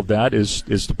with all of that is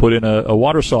to put in a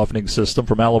water softening system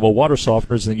from Alamo Water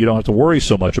Softeners, and then you don't have to worry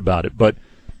so much about it. But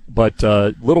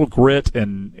little grit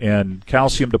and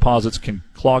calcium deposits can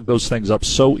clog those things up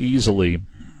so easily,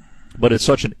 but it's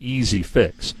such an easy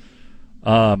fix.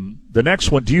 The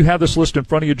next one, do you have this list in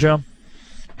front of you, Jim?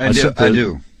 I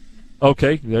do.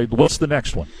 Okay, what's the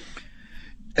next one?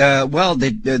 Well,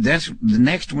 that's the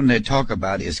next one they talk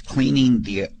about is cleaning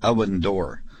the oven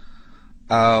door.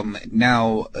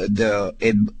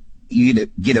 You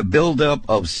get a buildup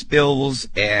of spills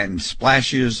and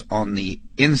splashes on the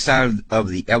inside of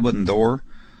the oven door.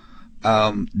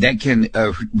 That can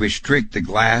restrict the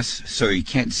glass so you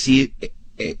can't see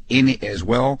it in it as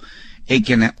well. It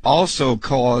can also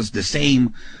cause the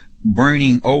same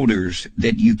burning odors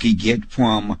that you could get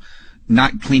from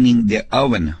not cleaning the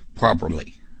oven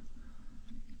properly.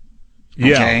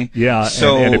 Yeah, okay? yeah.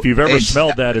 So and if you've ever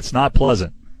smelled that, it's not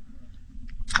pleasant.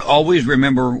 Always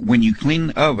remember, when you clean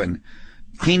the oven,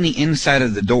 clean the inside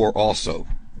of the door also.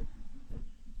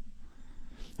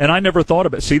 And I never thought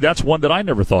about it. See, that's one that I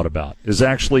never thought about, is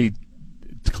actually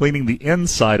cleaning the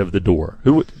inside of the door.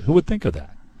 Who would think of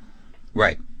that?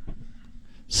 Right.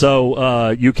 So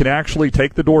you can actually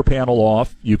take the door panel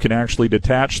off. You can actually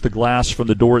detach the glass from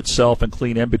the door itself and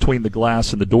clean in between the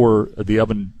glass and the door, the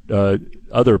oven,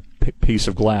 other piece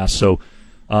of glass. So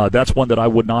that's one that I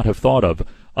would not have thought of.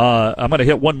 I'm going to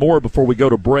hit one more before we go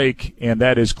to break, and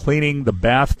that is cleaning the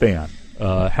bath fan.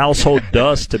 Household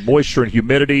dust and moisture and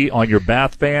humidity on your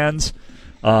bath fans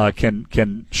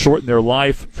can shorten their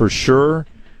life for sure.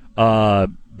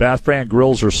 Bath fan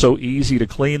grills are so easy to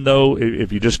clean, though.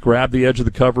 If you just grab the edge of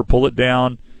the cover, pull it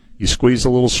down, you squeeze the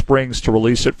little springs to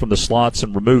release it from the slots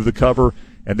and remove the cover,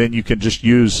 and then you can just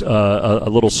use a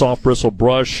little soft bristle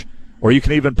brush, or you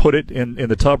can even put it in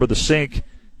the tub or the sink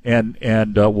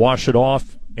and wash it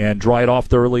off and dry it off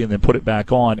thoroughly and then put it back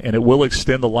on, and it will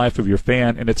extend the life of your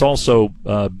fan, and it's also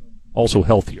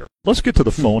healthier. Let's get to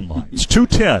the phone lines.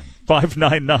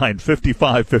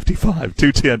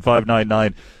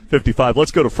 210-599-5555. 210-599-55.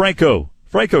 Let's go to Franco.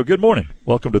 Franco, good morning.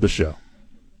 Welcome to the show.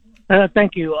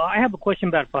 Thank you. I have a question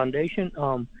about foundation.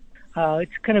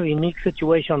 It's kind of a unique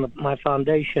situation on my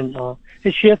foundation.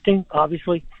 It's shifting,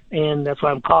 obviously, and that's why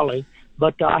I'm calling.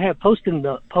 But I have post and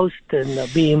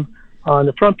beam on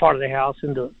the front part of the house.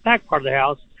 In the back part of the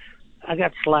house, I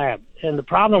got slab. And the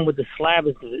problem with the slab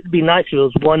is it'd be nice if it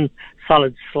was one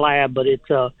solid slab, but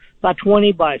it's about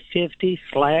 20 by 50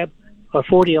 slab, or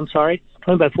 40, 20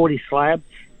 by 40 slab.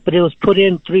 But it was put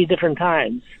in 3 different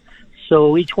times.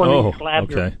 So each one of these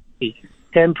slabs are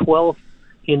 10, 12,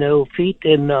 feet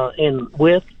in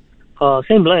width.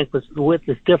 Same length, but the width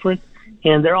is different.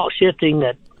 And they're all shifting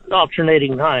at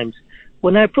alternating times.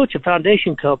 When I approach a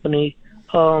foundation company,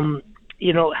 how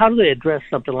do they address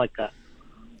something like that?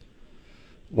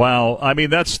 Wow. I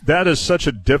mean, that is such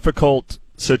a difficult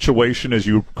situation, as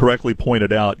you correctly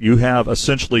pointed out. You have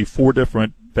essentially 4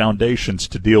 different foundations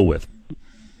to deal with.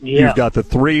 Yeah. You've got the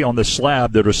 3 on the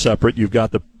slab that are separate. You've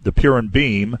got the pier and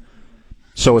beam.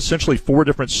 So essentially 4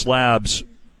 different slabs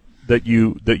that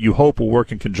you hope will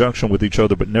work in conjunction with each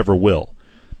other, but never will.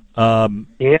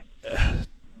 Yeah.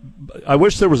 I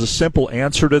wish there was a simple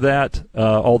answer to that.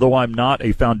 Although I'm not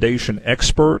a foundation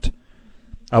expert,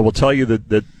 I will tell you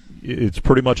that it's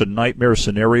pretty much a nightmare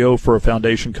scenario for a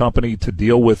foundation company to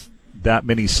deal with that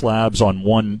many slabs on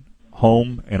one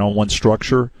home and on one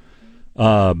structure.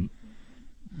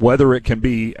 Whether it can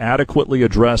be adequately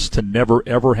addressed to never,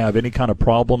 ever have any kind of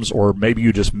problems, or maybe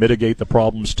you just mitigate the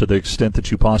problems to the extent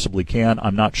that you possibly can,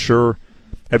 I'm not sure.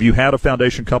 Have you had a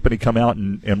foundation company come out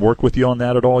and work with you on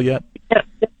that at all yet? Yeah.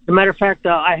 As a matter of fact,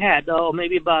 I had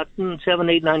maybe about 7,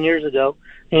 8, 9 years ago,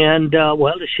 and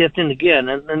it's shifting again,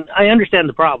 and I understand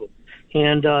the problem.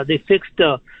 And they fixed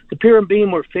the pier and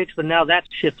beam were fixed, but now that's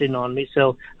shifting on me,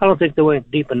 so I don't think they went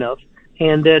deep enough.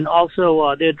 And then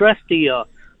also they addressed the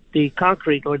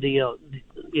concrete, or the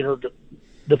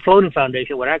floating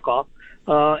foundation, what I call,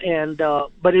 but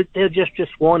they're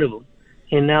just one of them,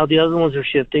 and now the other ones are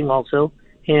shifting also.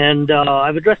 And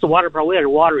I've addressed the water problem. We had a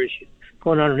water issue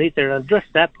going underneath there, and I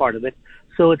addressed that part of it.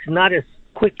 So it's not as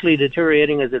quickly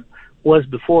deteriorating as it was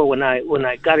before when I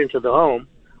got into the home.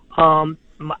 One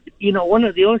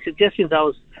of the only suggestions I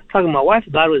was talking to my wife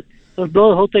about was, let's blow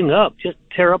the whole thing up. Just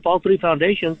tear up all 3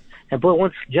 foundations and put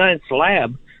one giant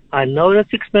slab. I know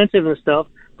that's expensive and stuff,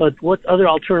 but what other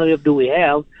alternative do we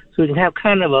have so we can have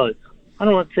kind of I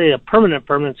don't want to say a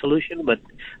permanent solution, but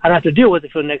I'd have to deal with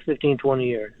it for the next 15, 20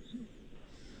 years.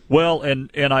 Well, and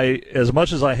I, as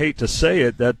much as I hate to say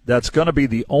it, that's going to be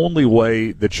the only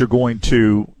way that you're going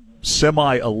to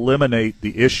semi-eliminate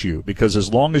the issue, because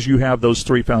as long as you have those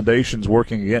 3 foundations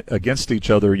working against each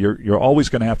other, you're always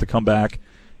going to have to come back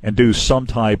and do some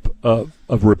type of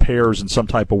repairs and some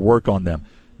type of work on them.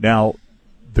 Now,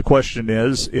 the question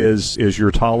is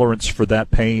your tolerance for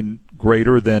that pain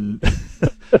greater than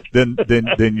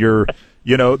your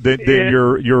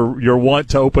your want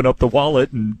to open up the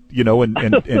wallet and do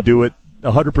it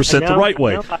 100% the right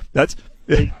way? That's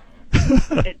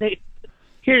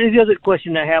here's the other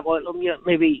question I have.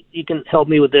 Maybe you can help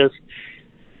me with this.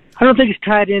 I don't think it's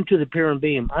tied into the pier and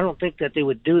beam. I don't think that they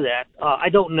would do that. I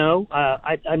don't know.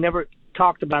 I never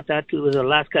talked about that to the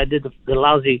last guy did the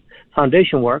lousy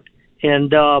foundation work.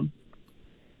 And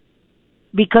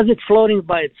because it's floating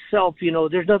by itself,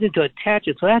 there's nothing to attach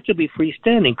it, so it has to be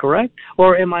freestanding, correct?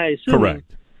 Or am I assuming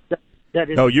that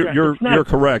it's... No, you're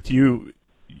correct.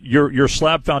 Your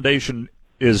slab foundation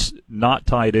is not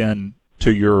tied in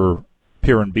to your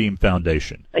pier and beam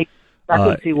foundation. I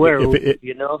couldn't see where. If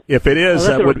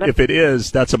it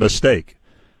is, that's a mistake.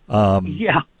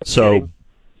 Yeah. So, kidding.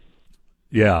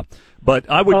 Yeah. But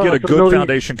I would get a good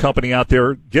foundation company out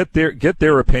there, get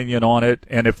their opinion on it,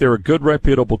 and if they're a good,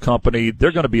 reputable company,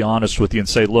 they're going to be honest with you and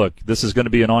say, look, this is going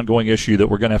to be an ongoing issue that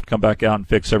we're going to have to come back out and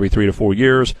fix every 3 to 4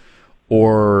 years,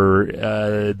 or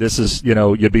this is,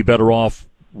 you'd be better off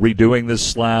redoing this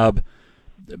slab.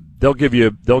 They'll give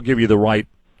you the right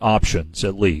options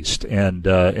at least, and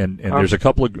there's a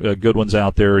couple of good ones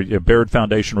out there. Baird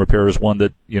Foundation Repair is one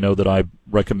that that I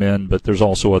recommend, but there's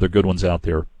also other good ones out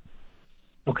there.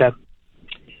 Okay.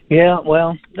 Yeah,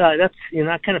 well, that's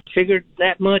I kind of figured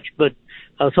that much, but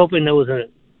I was hoping there was an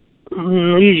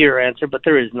easier answer, but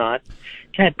there is not.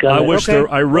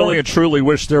 I really and truly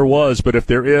wish there was, but if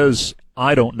there is,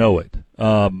 I don't know it.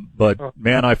 But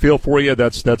man, I feel for you.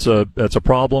 That's a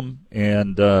problem,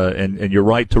 and you're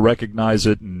right to recognize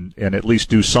it and at least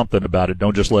do something about it.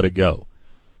 Don't just let it go.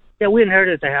 Yeah, we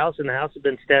inherited the house, and the house has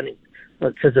been standing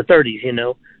since the 30s, and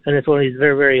it's one of these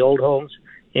very, very old homes.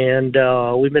 And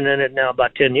we've been in it now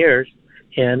about 10 years,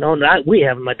 and we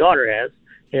haven't. My daughter has,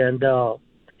 and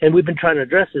we've been trying to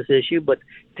address this issue. But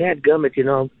dadgummit,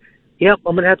 yep,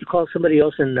 I'm gonna have to call somebody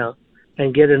else and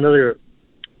get another.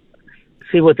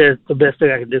 See what the best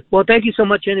thing I can do. Well, thank you so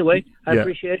much. Anyway, I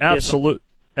appreciate it.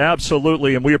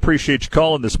 Absolutely, and we appreciate you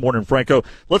calling this morning, Franco.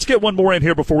 Let's get one more in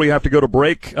here before we have to go to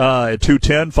break at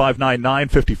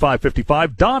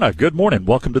 210-599-5555. Donna, good morning.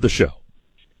 Welcome to the show.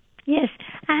 Yes,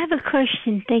 I have a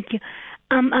question. Thank you.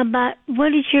 About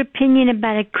what is your opinion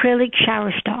about acrylic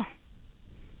shower stall?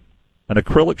 An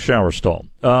acrylic shower stall.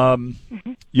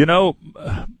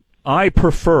 I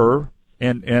prefer,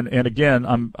 and again,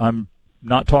 I'm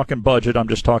not talking budget. I'm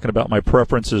just talking about my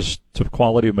preferences to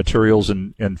quality of materials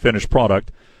and finished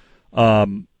product.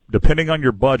 Depending on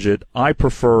your budget, I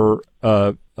prefer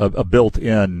a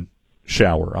built-in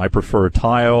shower. I prefer a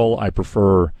tile. I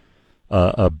prefer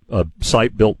a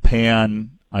site-built pan.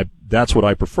 That's what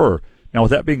I prefer. Now,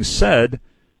 with that being said,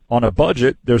 on a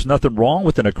budget, there's nothing wrong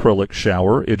with an acrylic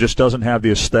shower. It just doesn't have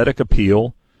the aesthetic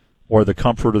appeal or the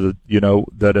comfort of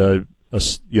that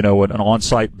an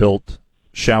on-site built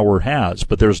shower has.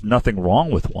 But there's nothing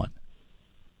wrong with one.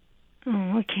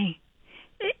 Oh, okay.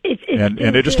 And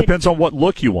it just depends on what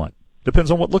look you want.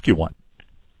 Depends on what look you want.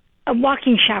 A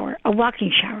walk-in shower. A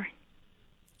walk-in shower.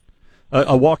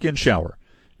 A walk-in shower.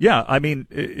 Yeah, I mean,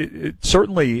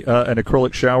 certainly an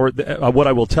acrylic shower. What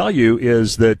I will tell you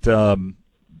is that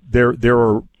there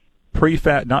are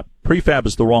prefab. Not prefab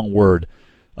is the wrong word.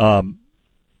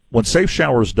 When Safe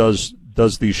Showers does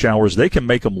these showers, they can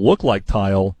make them look like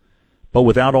tile, but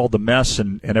without all the mess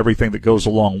and everything that goes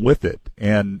along with it.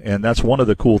 And that's one of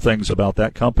the cool things about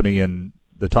that company and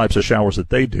the types of showers that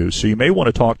they do. So you may want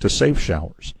to talk to Safe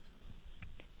Showers.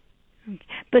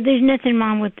 But there's nothing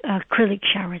wrong with acrylic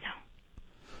shower, though.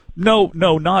 No,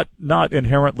 not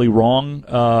inherently wrong.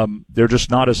 They're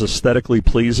just not as aesthetically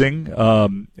pleasing.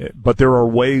 But there are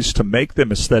ways to make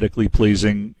them aesthetically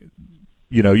pleasing.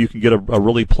 You can get a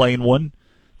really plain one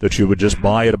that you would just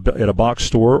buy at a box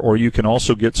store, or you can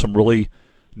also get some really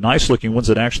nice looking ones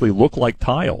that actually look like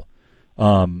tile.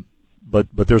 But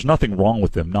there's nothing wrong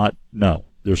with them. No,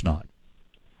 there's not.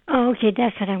 Oh, okay.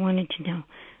 That's what I wanted to know.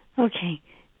 Okay.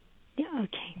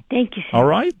 Okay. Thank you, sir. All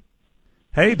right.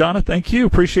 Hey, Donna, thank you.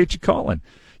 Appreciate you calling.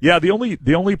 Yeah, the only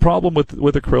problem with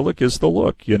acrylic is the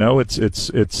look.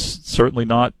 It's certainly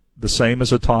not the same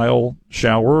as a tile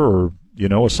shower or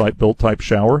a site built type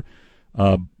shower.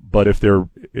 But if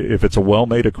it's a well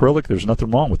made acrylic, there's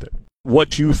nothing wrong with it. What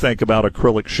do you think about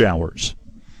acrylic showers?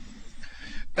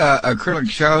 Acrylic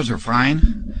showers are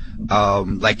fine.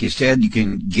 Like you said, you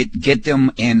can get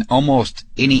them in almost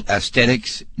any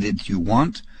aesthetics that you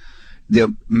want.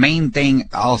 The main thing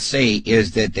I'll say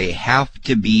is that they have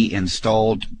to be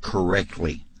installed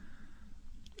correctly.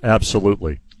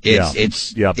 Absolutely.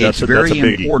 It's very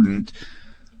important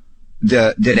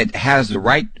that it has the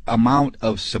right amount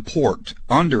of support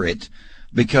under it,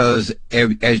 because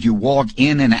as you walk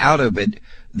in and out of it,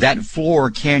 that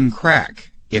floor can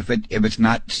crack if it's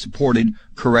not supported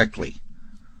correctly.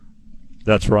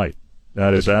 That's right.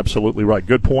 That is absolutely right.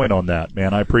 Good point on that,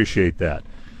 man. I appreciate that.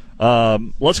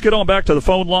 Let's get on back to the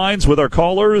phone lines with our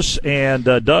callers. And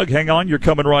Doug, hang on, you're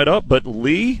coming right up. But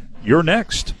Lee, you're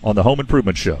next on the Home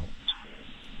Improvement Show.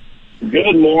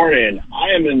 Good morning.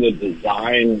 I am in the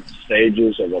design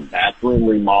stages of a bathroom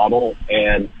remodel,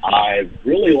 and I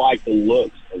really like the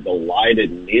looks of the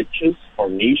lighted niches,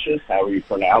 however you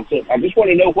pronounce it. I just want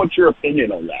to know what's your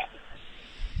opinion on that.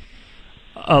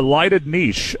 A lighted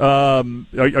niche. Are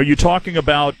you talking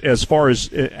about as far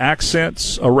as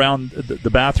accents around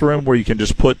the bathroom where you can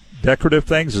just put decorative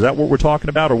things? Is that what we're talking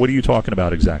about, or what are you talking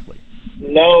about exactly?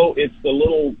 No, it's the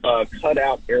little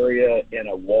cutout area in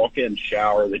a walk-in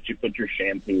shower that you put your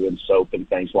shampoo and soap and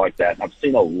things like that. And I've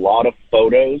seen a lot of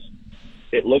photos.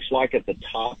 It looks like at the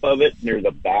top of it, near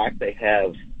the back, they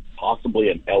have possibly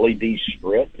an LED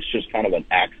strip. It's just kind of an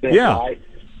accent light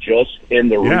just in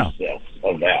the recess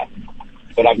of that.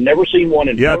 But I've never seen one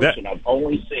in person. I've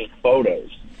only seen photos.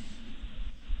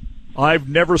 I've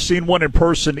never seen one in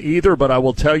person either, but I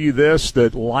will tell you this,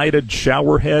 that lighted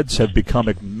shower heads have become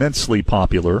immensely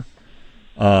popular.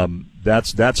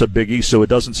 That's a biggie, so it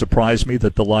doesn't surprise me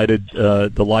that the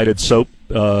lighted soap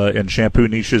and shampoo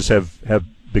niches have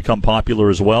become popular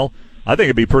as well. I think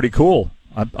it'd be pretty cool.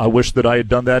 I wish that I had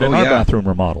done that in our bathroom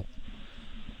remodel.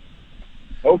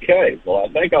 Okay, well, I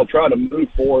think I'll try to move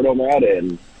forward on that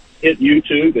and hit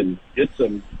YouTube and get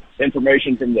some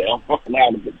information from there on how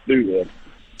to do this.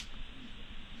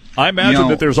 I imagine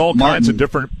that there's all kinds of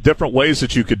different ways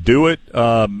that you could do it. There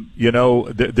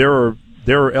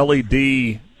are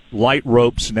LED light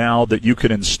ropes now that you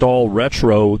can install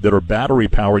retro that are battery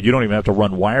powered. You don't even have to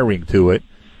run wiring to it.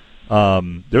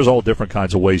 There's all different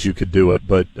kinds of ways you could do it,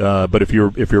 but if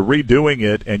you're redoing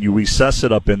it and you recess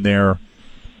it up in there,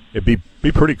 it'd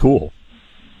be pretty cool.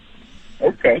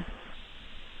 Okay.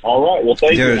 All right. Well,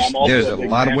 thank you. I'm also there's a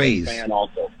lot of ways. Fan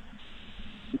also.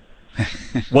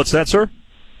 What's that, sir?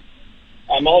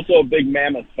 I'm also a big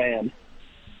Mammoth fan.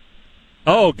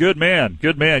 Oh, good man.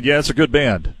 Good man. Yeah, it's a good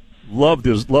band. Love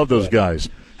those guys.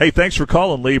 Hey, thanks for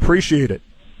calling, Lee. Appreciate it.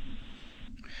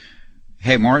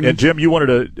 Hey, Martin. And Jim, you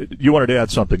wanted to add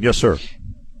something. Yes, sir.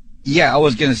 Yeah, I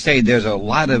was going to say there's a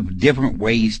lot of different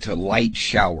ways to light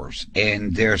showers,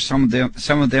 and there's some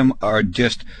of them are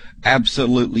just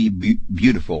absolutely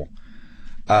beautiful.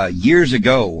 Years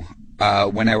ago,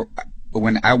 when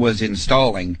I was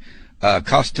installing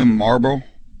custom marble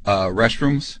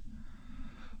restrooms,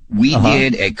 we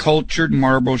did a cultured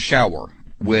marble shower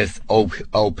with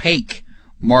opaque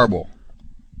marble,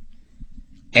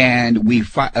 and we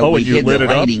hid the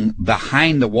lighting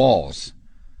behind the walls.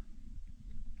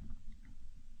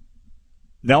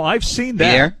 Now I've seen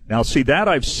that. Yeah. Now see that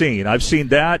I've seen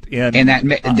that in.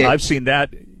 I've seen that.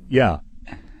 Yeah.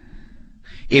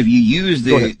 If you use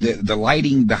the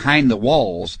lighting behind the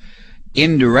walls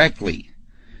indirectly,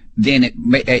 then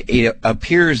it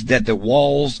appears that the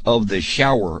walls of the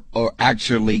shower are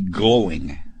actually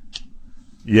glowing.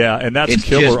 Yeah, and that's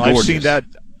killer.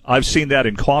 I've seen that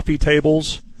in coffee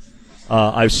tables.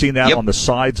 I've seen that on the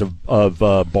sides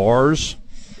of bars.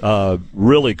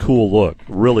 Really cool look.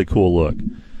 Really cool look.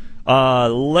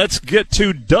 Let's get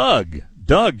to Doug.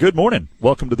 Doug, good morning.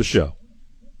 Welcome to the show.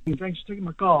 Thanks for taking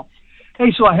my call.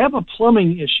 Hey, so I have a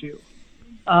plumbing issue.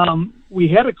 We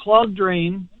had a clogged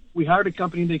drain. We hired a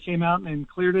company. They came out and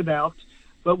cleared it out.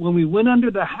 But when we went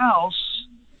under the house,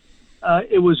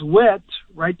 it was wet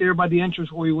right there by the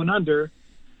entrance where we went under.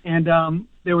 And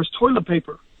there was toilet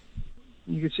paper.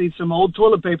 You could see some old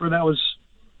toilet paper that was,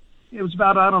 it was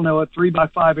about, a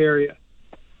 3x5 area.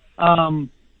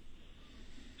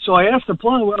 So I asked the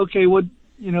plumber, okay, what's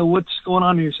going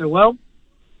on here? He said, well,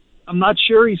 I'm not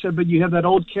sure. He said, but you have that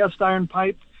old cast iron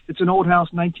pipe. It's an old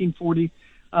house, 1940.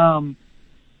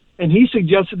 And he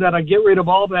suggested that I get rid of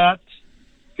all that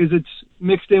because it's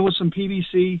mixed in with some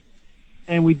PVC,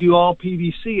 and we do all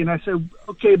PVC. And I said,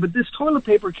 okay, but this toilet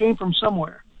paper came from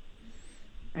somewhere.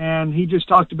 And he just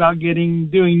talked about doing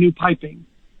new piping.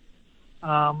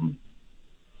 So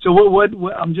what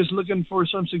I'm just looking for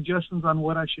some suggestions on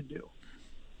what I should do.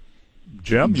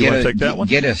 Jim, you want to take that one?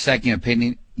 Get a second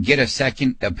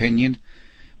opinion,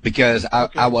 because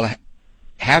I will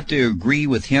have to agree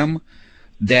with him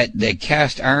that the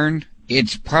cast iron,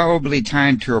 it's probably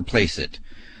time to replace it.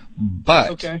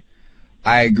 But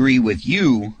I agree with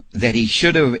you that he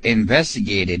should have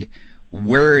investigated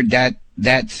where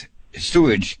that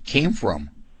sewage came from.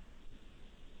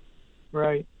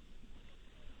 Right.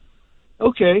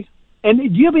 Okay. And do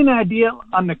you have any idea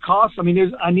on the cost? I mean,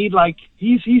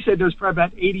 he said there's probably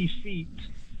about 80 feet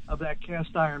of that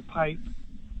cast iron pipe.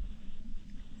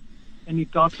 Any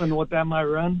thoughts on what that might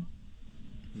run?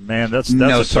 Man, that's a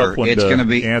tough one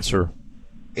to answer.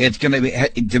 It's going to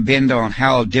depend on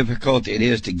how difficult it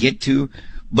is to get to.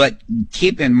 But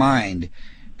keep in mind,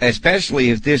 especially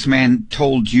if this man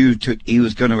told you he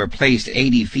was going to replace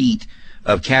 80 feet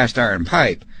of cast iron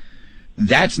pipe,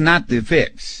 that's not the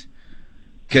fix.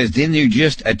 Because then you're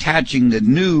just attaching the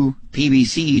new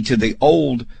PVC to the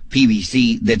old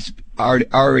PVC that's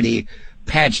already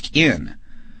patched in.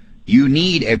 You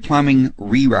need a plumbing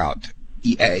reroute.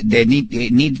 They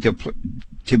need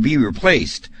to be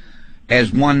replaced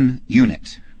as one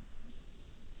unit.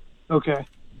 Okay.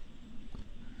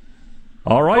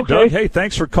 All right, Okay. Doug. Hey,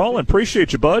 thanks for calling.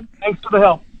 Appreciate you, bud. Thanks for the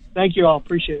help. Thank you all.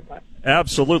 Appreciate it. Bye.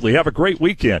 Absolutely. Have a great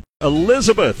weekend.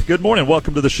 Elizabeth, good morning.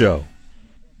 Welcome to the show.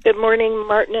 Good morning,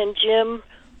 Martin and Jim.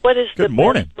 What is the Good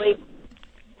morning. best way?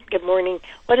 Good morning.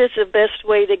 What is the best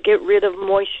way to get rid of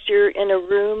moisture in a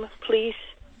room, please?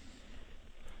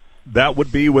 That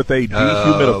would be with a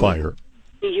dehumidifier.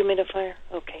 Dehumidifier.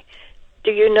 Okay.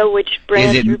 Do you know which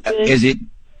brand you're with? Is it?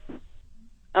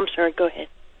 I'm sorry. Go ahead.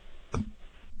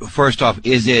 First off,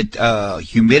 is it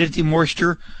humidity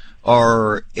moisture,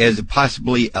 or is it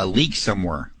possibly a leak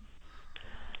somewhere?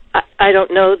 I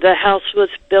don't know. The house was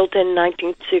built in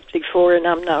 1964, and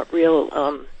I'm not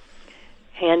real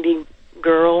handy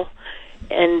girl.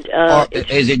 And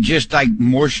is it just like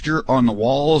moisture on the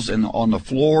walls and on the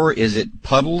floor? Is it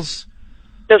puddles?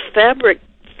 The fabric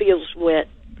feels wet.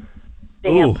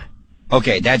 Damp. Ooh.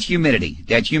 Okay, that's humidity.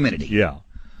 That's humidity. Yeah.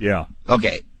 Yeah.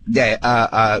 Okay.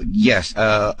 Yes.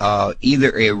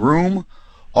 Either a room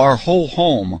or whole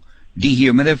home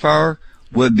dehumidifier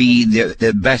would be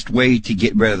the best way to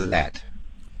get rid of that.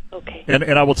 Okay. And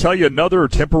I will tell you another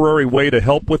temporary way to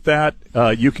help with that.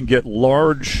 You can get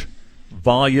large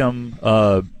volume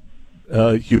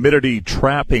humidity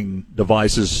trapping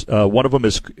devices. One of them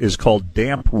is called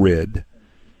Damp Rid.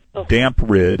 Okay. Damp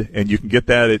Rid, and you can get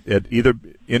that at either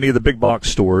any of the big box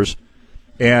stores.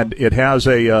 And it has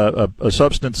a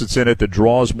substance that's in it that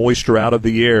draws moisture out of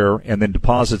the air and then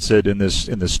deposits it in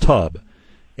this tub,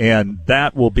 and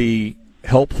that will be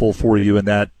helpful for you in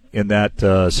that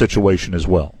situation as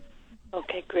well.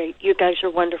 Okay, great. You guys are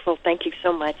wonderful. Thank you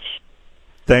so much.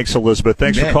 Thanks, Elizabeth.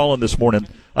 Thanks for calling this morning.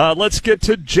 Let's get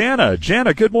to Jana.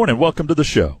 Jana, good morning. Welcome to the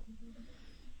show.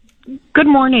 Good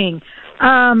morning.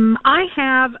 I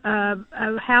have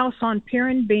a house on Pier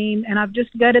and Beam, and I've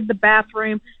just gutted the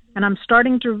bathroom, and I'm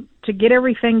starting to get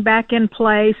everything back in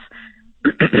place.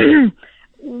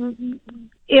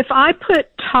 If I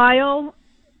put tile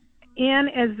in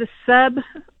as the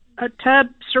tub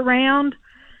surround,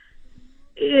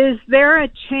 is there a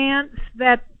chance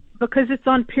that because it's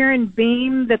on Pier and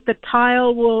Beam that the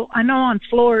tile will, I know on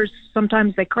floors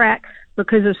sometimes they crack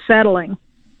because of settling.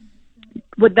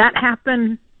 Would that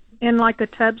happen in like a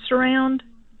tub surround?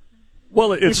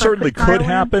 Well, it certainly could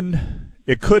happen.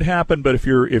 It could happen, but if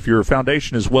your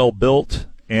foundation is well built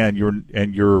and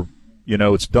you're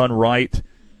it's done right,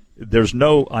 there's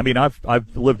no. I mean,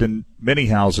 I've lived in many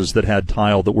houses that had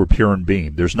tile that were Pier and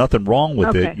Beam. There's nothing wrong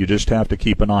with it. You just have to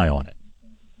keep an eye on it.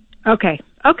 Okay.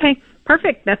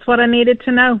 Perfect. That's what I needed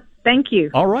to know. Thank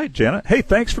you. All right, Janet. Hey,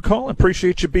 thanks for calling.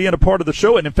 Appreciate you being a part of the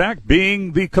show, and in fact,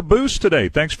 being the caboose today.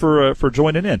 Thanks for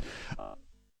joining in.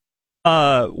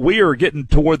 We are getting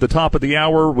toward the top of the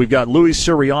hour. We've got Louis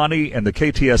Sirianni and the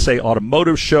KTSA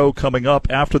Automotive Show coming up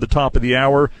after the top of the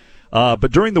hour.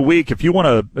 But during the week, if you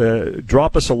want to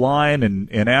drop us a line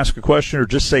and ask a question or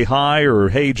just say hi or,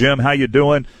 hey, Jim, how you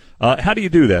doing? How do you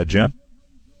do that, Jim?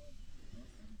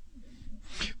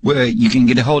 Well, you can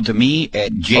get a hold of me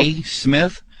at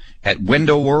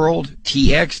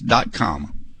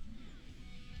jsmith@windowworldtx.com.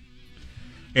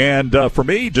 And for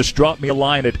me, just drop me a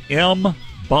line at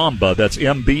mbomba, that's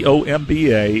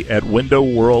MBOMBA, at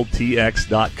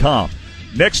windowworldtx.com.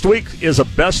 Next week is a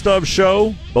best of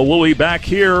show, but we'll be back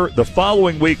here the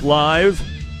following week live,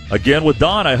 again with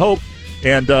Don, I hope.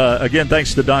 And again,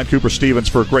 thanks to Don Cooper Stevens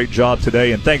for a great job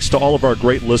today, and thanks to all of our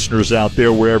great listeners out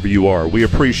there wherever you are. We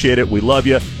appreciate it. We love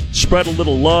you. Spread a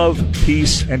little love,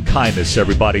 peace, and kindness,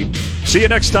 everybody. See you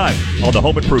next time on the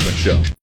Home Improvement Show.